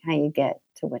typically how you get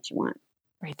to what you want.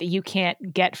 Right, that you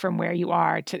can't get from where you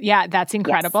are to. Yeah, that's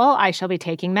incredible. Yes. I shall be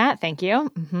taking that. Thank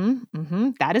you.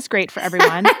 That is great for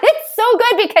everyone. It's so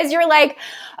good because you're like,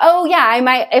 oh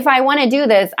yeah, if I want to do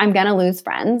this, I'm going to lose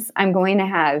friends. I'm going to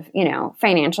have,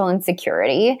 financial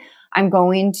insecurity. I'm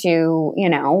going to,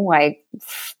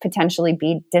 potentially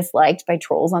be disliked by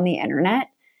trolls on the internet.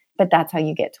 But that's how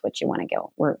you get to what you want to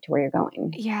go, to where you're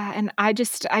going. Yeah. And I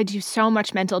do so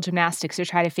much mental gymnastics to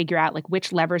try to figure out like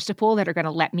which levers to pull that are going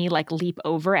to let me like leap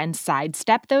over and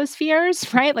sidestep those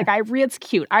fears, right? Like it's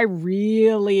cute. I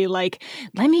really let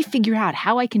me figure out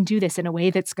how I can do this in a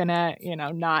way that's going to,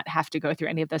 not have to go through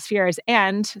any of those fears.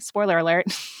 And spoiler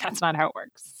alert, that's not how it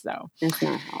works. So that's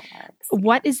not how it works.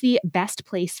 What is the best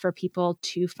place for people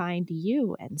to find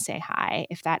you and say hi,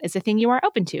 if that is a thing you are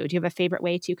open to? Do you have a favorite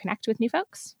way to connect with new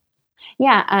folks?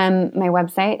 Yeah, my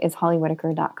website is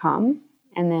hollywhitaker.com.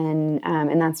 And then,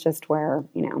 and that's just where,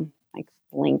 like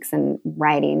links and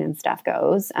writing and stuff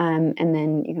goes. And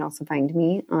then you can also find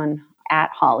me at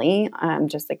Holly,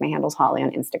 just like my handle's Holly on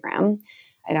Instagram.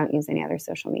 I don't use any other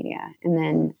social media. And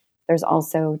then there's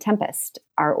also Tempest,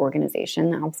 our organization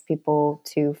that helps people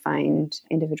to find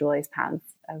individualized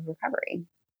paths of recovery.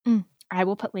 I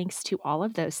will put links to all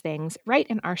of those things right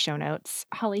in our show notes.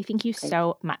 Holly, thank you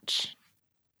so much.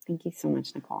 Thank you so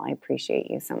much, Nicole. I appreciate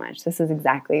you so much. This is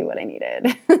exactly what I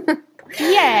needed.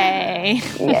 Yay.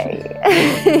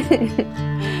 Yay.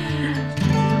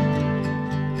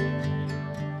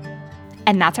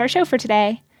 And that's our show for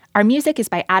today. Our music is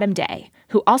by Adam Day.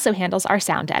 who also handles our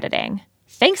sound editing.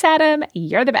 Thanks, Adam.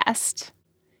 You're the best.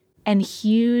 And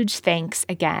huge thanks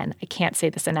again, I can't say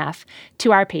this enough,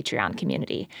 to our Patreon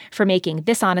community for making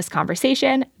This Honest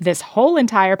Conversation, this whole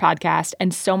entire podcast,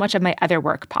 and so much of my other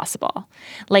work possible.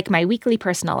 Like my weekly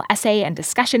personal essay and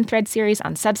discussion thread series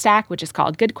on Substack, which is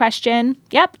called Good Question.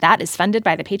 Yep, that is funded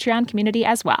by the Patreon community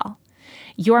as well.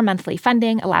 Your monthly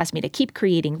funding allows me to keep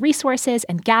creating resources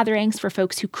and gatherings for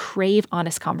folks who crave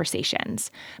honest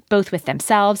conversations, both with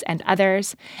themselves and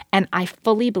others, and I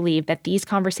fully believe that these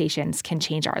conversations can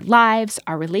change our lives,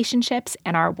 our relationships,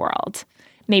 and our world.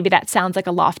 Maybe that sounds like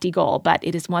a lofty goal, but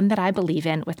it is one that I believe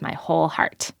in with my whole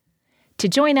heart. To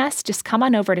join us, just come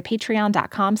on over to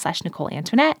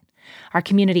patreon.com/NicoleAntoinette. Our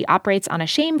community operates on a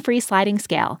shame-free sliding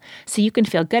scale, so you can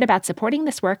feel good about supporting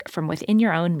this work from within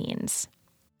your own means.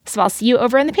 So I'll see you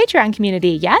over in the Patreon community,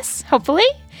 yes? Hopefully?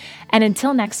 And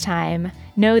until next time,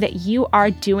 know that you are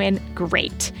doing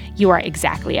great. You are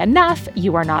exactly enough,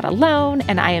 you are not alone,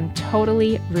 and I am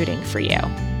totally rooting for you.